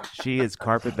left. She is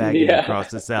carpetbagging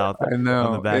across the South. I know.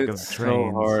 On the back it's of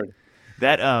trains. So hard.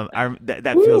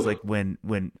 That feels like when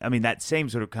that same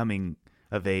sort of coming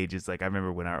of age is like, I remember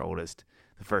when our oldest,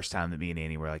 the first time that me and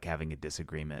Annie were like having a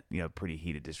disagreement, pretty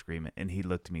heated disagreement. And he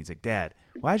looked at me, he's like, Dad,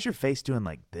 why is your face doing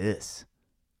like this?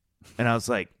 And I was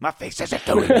like, my face isn't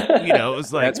doing it. It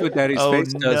was like, that's what Daddy's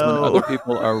face does when other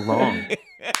people are wrong.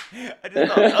 I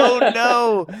just thought,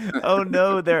 oh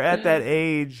no, they're at that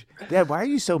age. Dad, why are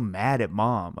you so mad at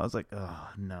Mom? I was like, oh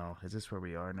no, is this where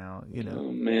we are now?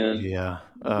 Oh man. Yeah.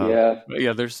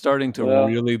 Yeah. They're starting to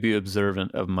really be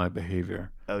observant of my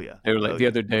behavior. Oh yeah. They were like the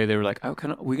other day. They were like,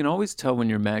 we can always tell when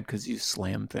you're mad because you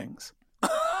slam things.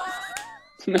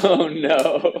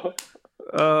 No.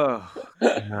 Oh.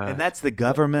 And that's the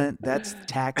government. That's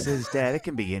taxes, Dad. It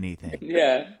can be anything.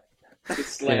 Yeah.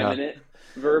 Just slamming it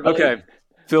verbally. Okay.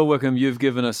 Phil Wickham, you've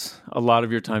given us a lot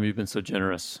of your time. You've been so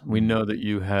generous. We know that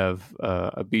you have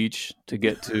a beach to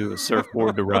get to, a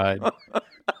surfboard to ride.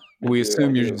 We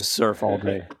assume you just surf all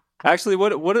day. Actually,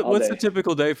 what's a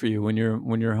typical day for you when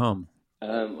you're home?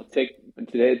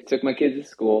 Today I took my kids to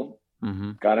school.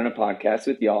 Mm-hmm. Got on a podcast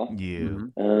with y'all.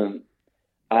 You. Mm-hmm.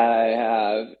 I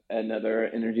have another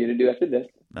interview to do after this.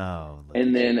 Oh.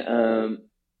 And then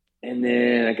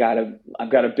I've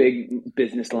got a big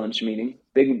business lunch meeting.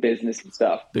 Big business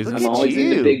stuff. I'm always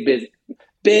into big business.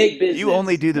 Big business. You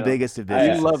only do the biggest of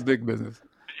business. You love big business.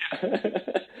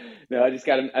 No, I've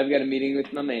got a meeting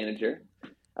with my manager.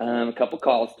 A couple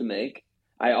calls to make.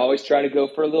 I always try to go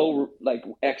for a little like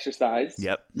exercise.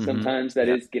 Yep. Sometimes that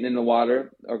is get in the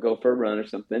water or go for a run or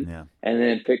something. Yeah. And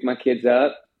then pick my kids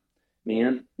up.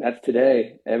 Man, that's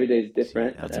today. Every day's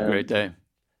different. That's a great day.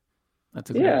 That's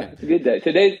a great day. It's a good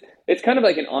day. It's kind of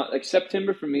like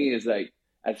September for me is like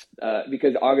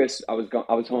because August I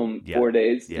was home 4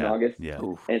 days in August. Yeah.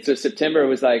 And so September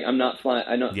was like I'm not flying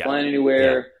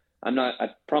anywhere. Yeah. I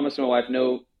promised my wife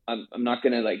I'm not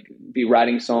gonna like be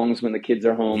writing songs when the kids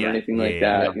are home or anything like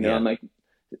that. I'm like,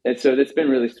 and so that's been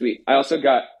really sweet. I also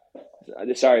got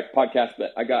podcast,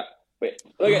 but I got look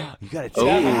at you got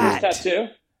a tattoo.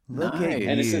 Look at you.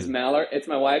 And it says Mallard. It's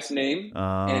my wife's name,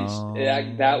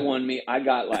 and that won me. I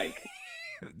got like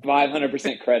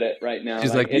 500% credit right now.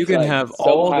 She's like you can have so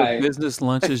all the business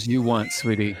lunches you want,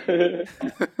 sweetie.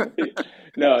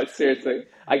 No, seriously,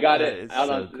 I got it out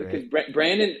on because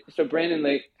Brandon. So Brandon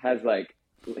Lake has like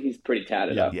he's pretty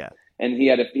tatted up. Yeah. And he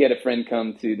had a friend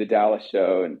come to the Dallas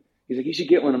show, and he's like, "You should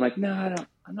get one." I'm like, "No, I don't.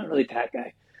 I'm not really a tat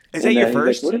guy." Is that your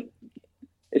first? Like,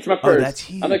 it's my first. That's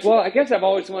huge. I'm like, well, I guess I've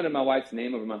always wanted my wife's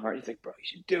name over my heart. He's like, bro, you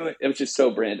should do it. It was just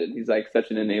so Brandon. He's like such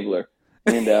an enabler.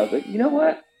 And I was like, you know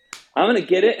what? I'm going to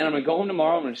get it, and I'm going to go home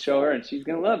tomorrow. I'm going to show her, and she's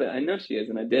going to love it. I know she is.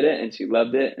 And I did it, and she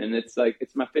loved it. And it's like,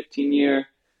 it's my 15-year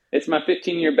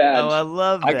badge. Oh, I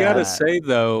love that. I got to say,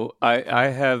 though, I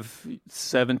have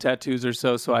 7 tattoos or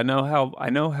so I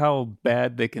know how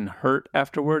bad they can hurt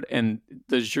afterward. And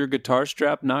does your guitar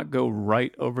strap not go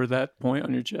right over that point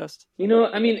on your chest?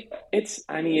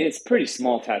 It's pretty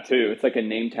small tattoo. It's like a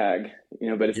name tag,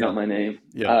 but it's not my name.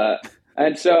 Yeah.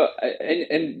 And so,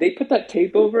 and they put that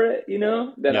tape over it,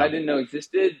 that I didn't know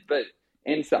existed.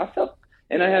 And so I felt,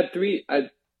 and I had 3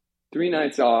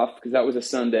 nights off because that was a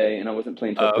Sunday and I wasn't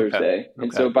playing till Thursday.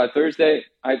 And so by Thursday,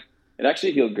 it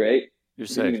actually healed great. You're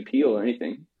safe. safe. Didn't even peel or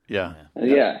anything. Yeah.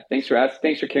 Yeah. Thanks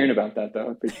for caring about that, though.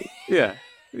 I appreciate it.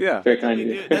 Yeah. Very kind of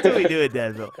you. That's what we do at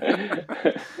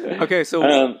Dadville. Okay,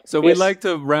 so we like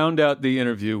to round out the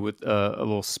interview with a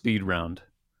little speed round.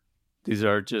 These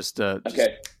are just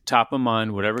top of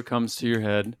mind, whatever comes to your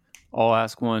head. I'll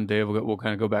ask one. Dave, we'll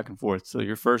kind of go back and forth. So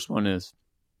your first one is,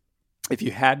 if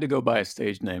you had to go by a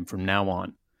stage name from now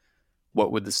on,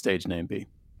 what would the stage name be?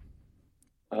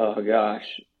 Oh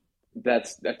gosh,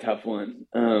 that's a tough one.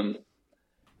 Oh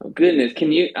goodness,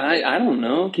 can you? I don't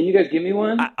know. Can you guys give me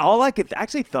one? I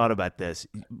actually thought about this.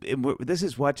 This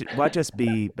is watch us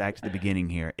be back to the beginning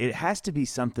here. It has to be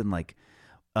something like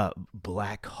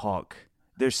Black Hawk.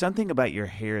 There's something about your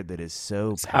hair that is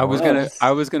so powerful.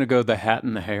 I was gonna go the hat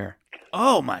and the hair.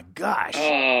 Oh my gosh.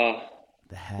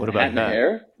 The hat. What about hat and the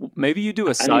hair? Maybe you do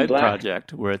a side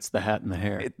project where it's the hat and the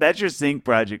hair. That's your sync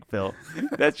project, Phil.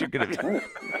 That's your gonna be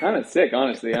kind of sick,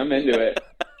 honestly. I'm into it.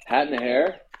 Hat and the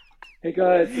hair. Hey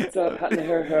guys, what's up? Hat and the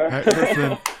hair.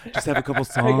 Listen, just have a couple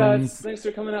songs. Hey guys, thanks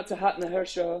for coming out to Hat and the Hair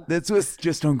show. This was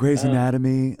just on Grey's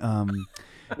Anatomy.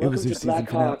 It was their season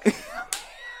finale.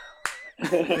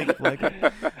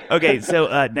 Okay,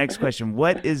 so next question.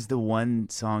 What is the one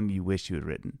song you wish you had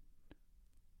written?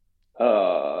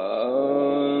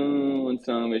 One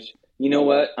song which, you know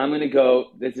what? I'm going to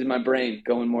go, this is my brain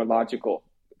going more logical.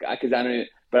 Because I don't even,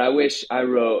 but I wish I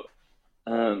wrote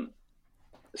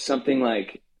something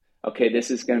like, okay,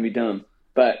 this is going to be dumb.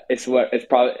 But it's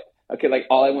probably, okay, like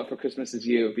All I Want for Christmas Is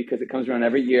You, because it comes around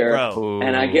every year. Bro.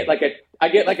 And I get like a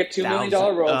 $2 million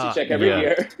royalty check every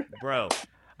year. Bro.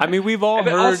 I mean, we've all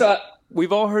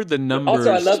heard the numbers.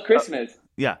 Also, I love Christmas.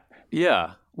 Yeah.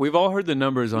 Yeah, we've all heard the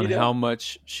numbers on how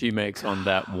much she makes on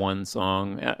that one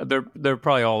song. They're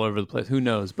probably all over the place. Who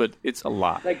knows? But it's a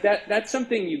lot. Like that's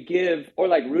something you give, or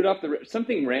like Rudolph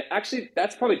actually,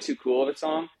 that's probably too cool of a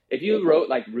song. If you wrote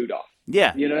like Rudolph,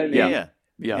 Yeah. you know what I mean?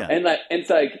 Yeah. And it's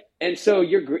like, and so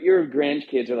your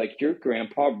grandkids are like, your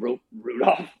grandpa wrote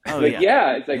Rudolph. Oh, like,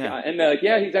 yeah. It's like, and they're like,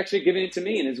 yeah, he's actually giving it to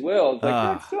me in his will. It's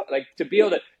like, dude, so, like to be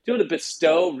able to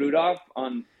bestow Rudolph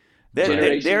on.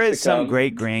 There is some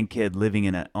great grandkid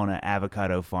living on an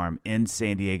avocado farm in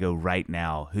San Diego right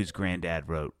now whose granddad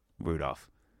wrote Rudolph.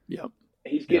 Yep.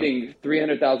 He's getting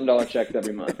 $300,000 checks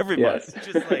every month. Every month.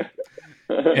 Just like.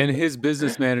 And his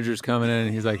business manager's coming in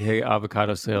and he's like, hey,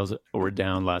 avocado sales were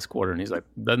down last quarter. And he's like,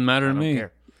 doesn't matter to me.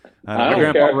 I don't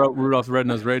Grandpa care. wrote Rudolph the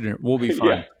Red-Nosed Reindeer. We'll be fine.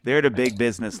 Yeah. They're at a big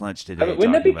business lunch today. I mean,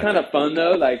 wouldn't that be kind of fun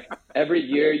though? Like every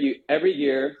year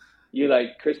you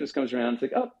like Christmas comes around, it's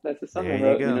like, oh, that's the song I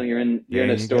wrote. You know, you're in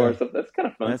a store, so that's kind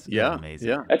of fun. That's amazing.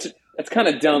 Yeah. That's kind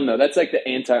of dumb though. That's like the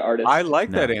anti-artist. I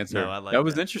like that answer. No, I like that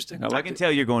was that. Interesting. I can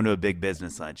tell you're going to a big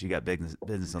business lunch. You got business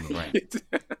on the brain.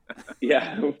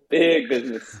 Yeah, big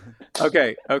business.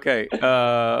 Okay.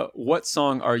 What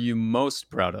song are you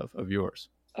most proud of yours?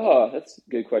 Oh, that's a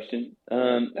good question.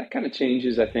 That kind of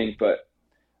changes, I think, but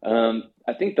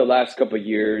I think the last couple of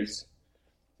years,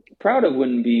 proud of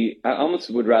wouldn't be. I almost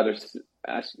would rather use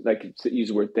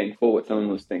the word thankful. What someone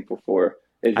was thankful for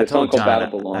is a song called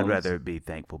 "Battle Belongs." I'd rather be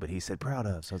thankful, but he said proud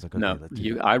of, so I was like, okay, no, let's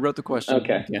do that. I wrote the question.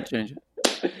 Okay, you can't change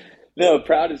it. No,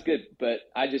 proud is good, but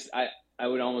I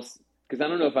would almost, because I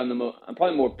don't know if I'm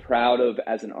probably more proud of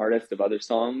as an artist of other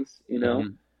songs, you know.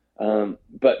 Mm-hmm.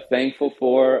 But thankful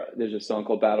for, there's a song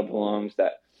called "Battle Belongs"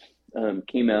 that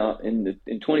came out in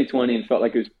 2020 and felt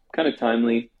like it was kind of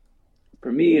timely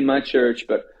for me in my church,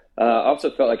 but also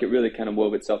felt like it really kind of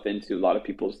wove itself into a lot of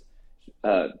people's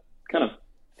kind of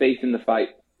faith in the fight,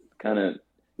 kind of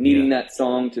needing that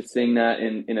song to sing that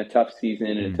in a tough season,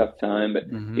 in a tough time, but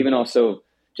even also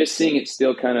just seeing it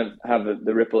still kind of have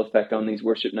the ripple effect on these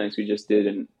worship nights we just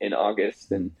did in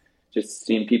August, and just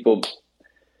seeing people.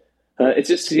 It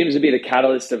just seems to be the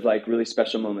catalyst of like really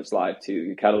special moments live too.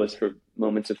 The catalyst for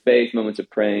moments of faith, moments of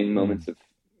praying, moments of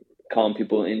calling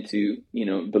people into, you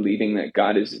know, believing that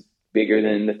God is bigger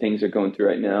than the things they're going through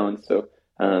right now. And so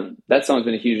that song's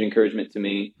been a huge encouragement to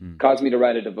me. Caused me to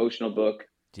write a devotional book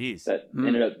that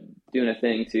ended up doing a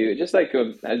thing too. It just like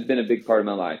has been a big part of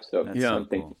my life. So I'm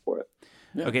thankful for it.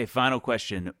 Yeah. Okay, final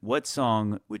question. What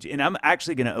song would you, and I'm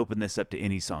actually going to open this up to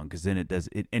any song because then it does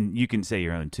it, and you can say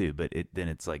your own too, but then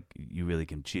it's like you really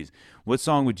can choose. What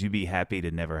song would you be happy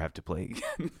to never have to play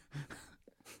again?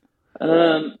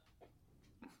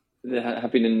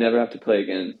 Happy to never have to play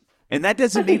again. And that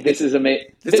doesn't mean this is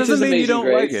amazing. This doesn't mean you don't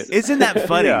like it. Isn't that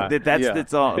funny?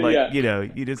 That's all. Like you know,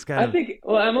 you just kind of. I think.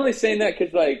 Well, I'm only saying that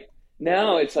because like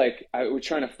now it's like we're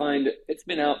trying to find. It's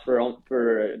been out for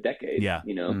a decade. Yeah.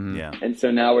 You know. Mm-hmm. Yeah. And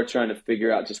so now we're trying to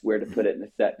figure out just where to put it in the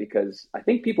set because I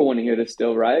think people want to hear this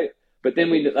still, right? But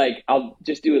then I'll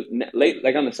just do it late,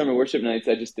 like on the summer worship nights.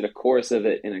 I just did a chorus of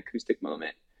it in an acoustic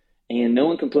moment, and no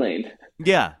one complained.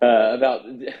 Yeah. About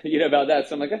that.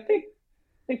 So I'm like, I think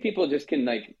people just can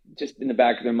just in the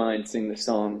back of their mind sing the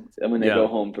song when they go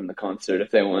home from the concert if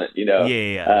they want, you know.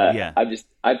 Yeah.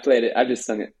 I've played it. I've just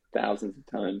sung it thousands of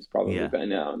times probably by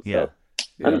now. And so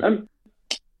I'm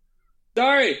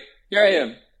sorry. Here I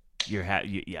am.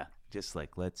 You're just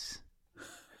like let's.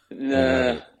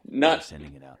 Not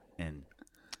sending it out, and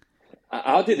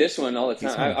I'll do this one all the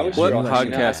time. I was what sure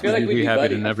podcast would you be happy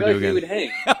to never do again? We would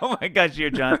hang. Oh my gosh, you're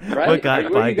John. Right? What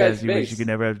podcast you wish based? you could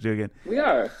never have to do again? We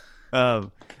are.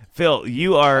 Phil,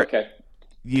 you are. Okay.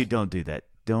 You don't do that.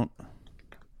 Don't.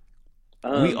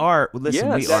 We are. Listen,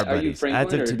 we are Are you buddies. Franklin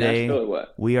As of or today, Nashville or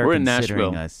what? We're in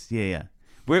considering Nashville. us. Yeah.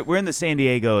 We're in the San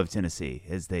Diego of Tennessee,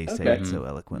 as they say it so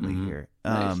eloquently here.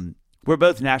 Nice. We're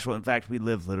both Nashville. In fact, we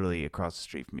live literally across the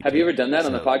street from each other. Have you ever done that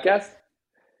on the podcast?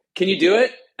 Can you do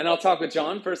it? And I'll talk with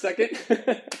John for a second.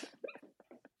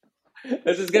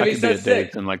 This is gonna be so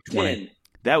sick. In like 20. 10.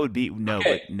 That would be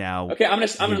but now. Okay, I'm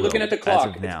looking at the clock.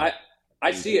 As of now.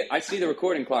 I see it. I see the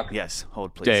recording clock. Yes,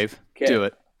 hold please. Dave, do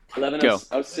it.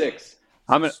 11:06.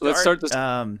 Let's start this.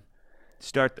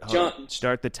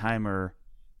 Start the timer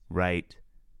right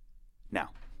now.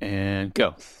 And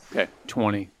go. Okay,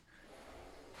 20.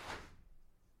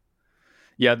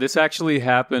 Yeah, this actually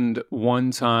happened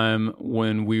one time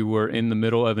when we were in the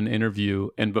middle of an interview,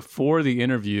 and before the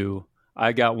interview,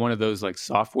 I got one of those like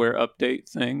software update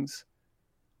things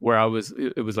where it was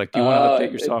like, do you want to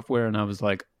update your software? And I was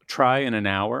like, try in an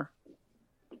hour.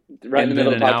 Right in the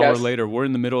middle of the podcast. An hour later, we're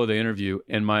in the middle of the interview,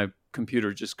 and my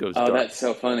computer just goes Oh, dark. that's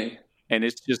so funny. And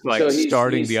it's just like So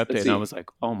starting he's the let's update. see. And I was like,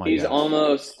 oh my He's gosh.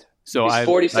 almost. So he's I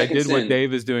 40 I seconds did what in.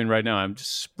 Dave is doing right now. I'm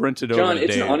just sprinted John, over to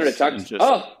it's Dave an honor to talk and to. just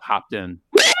Oh, hopped in.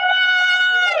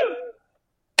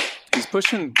 He's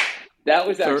pushing that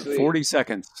was actually 40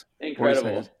 seconds. incredible.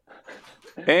 40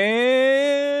 seconds.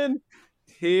 And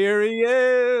here he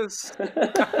is.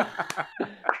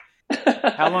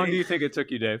 How long do you think it took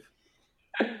you, Dave?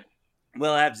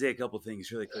 Well, I have to say a couple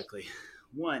things really quickly.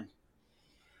 One,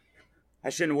 I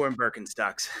shouldn't have worn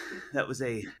Birkenstocks. That was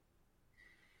a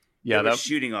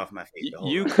shooting off my feet.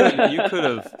 You could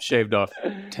have shaved off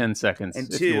 10 seconds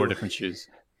And if you wore two, different shoes.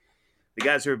 The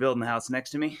guys who were building the house next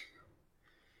to me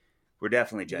were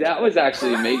definitely judging. That was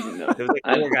actually amazing, though. There was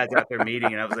like 4 guys out there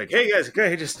meeting, and I was like, "Hey guys,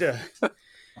 okay, just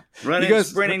running,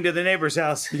 sprinting to the neighbor's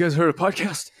house." You guys heard a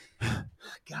podcast?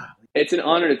 God, It's an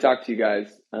honor to talk to you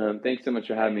guys. Thanks so much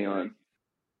for having me on.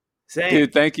 same.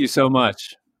 Dude, thank you so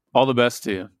much. All the best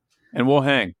to you. And we'll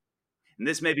hang. And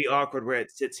this may be awkward where it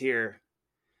sits here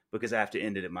because I have to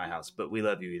end it at my house, but we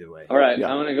love you either way. All right, Yeah.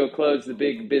 I'm going to go close the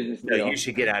big business No, deal. you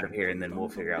should get out of here, and then we'll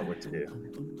figure out what to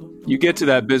do. You get to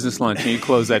that business lunch and you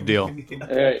close that deal.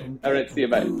 All right, see you,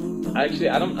 bye. Actually,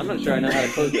 I'm not sure I know how to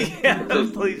close it. Yeah,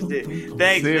 please do.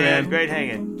 Thanks, See you, man. man. Great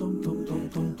hanging.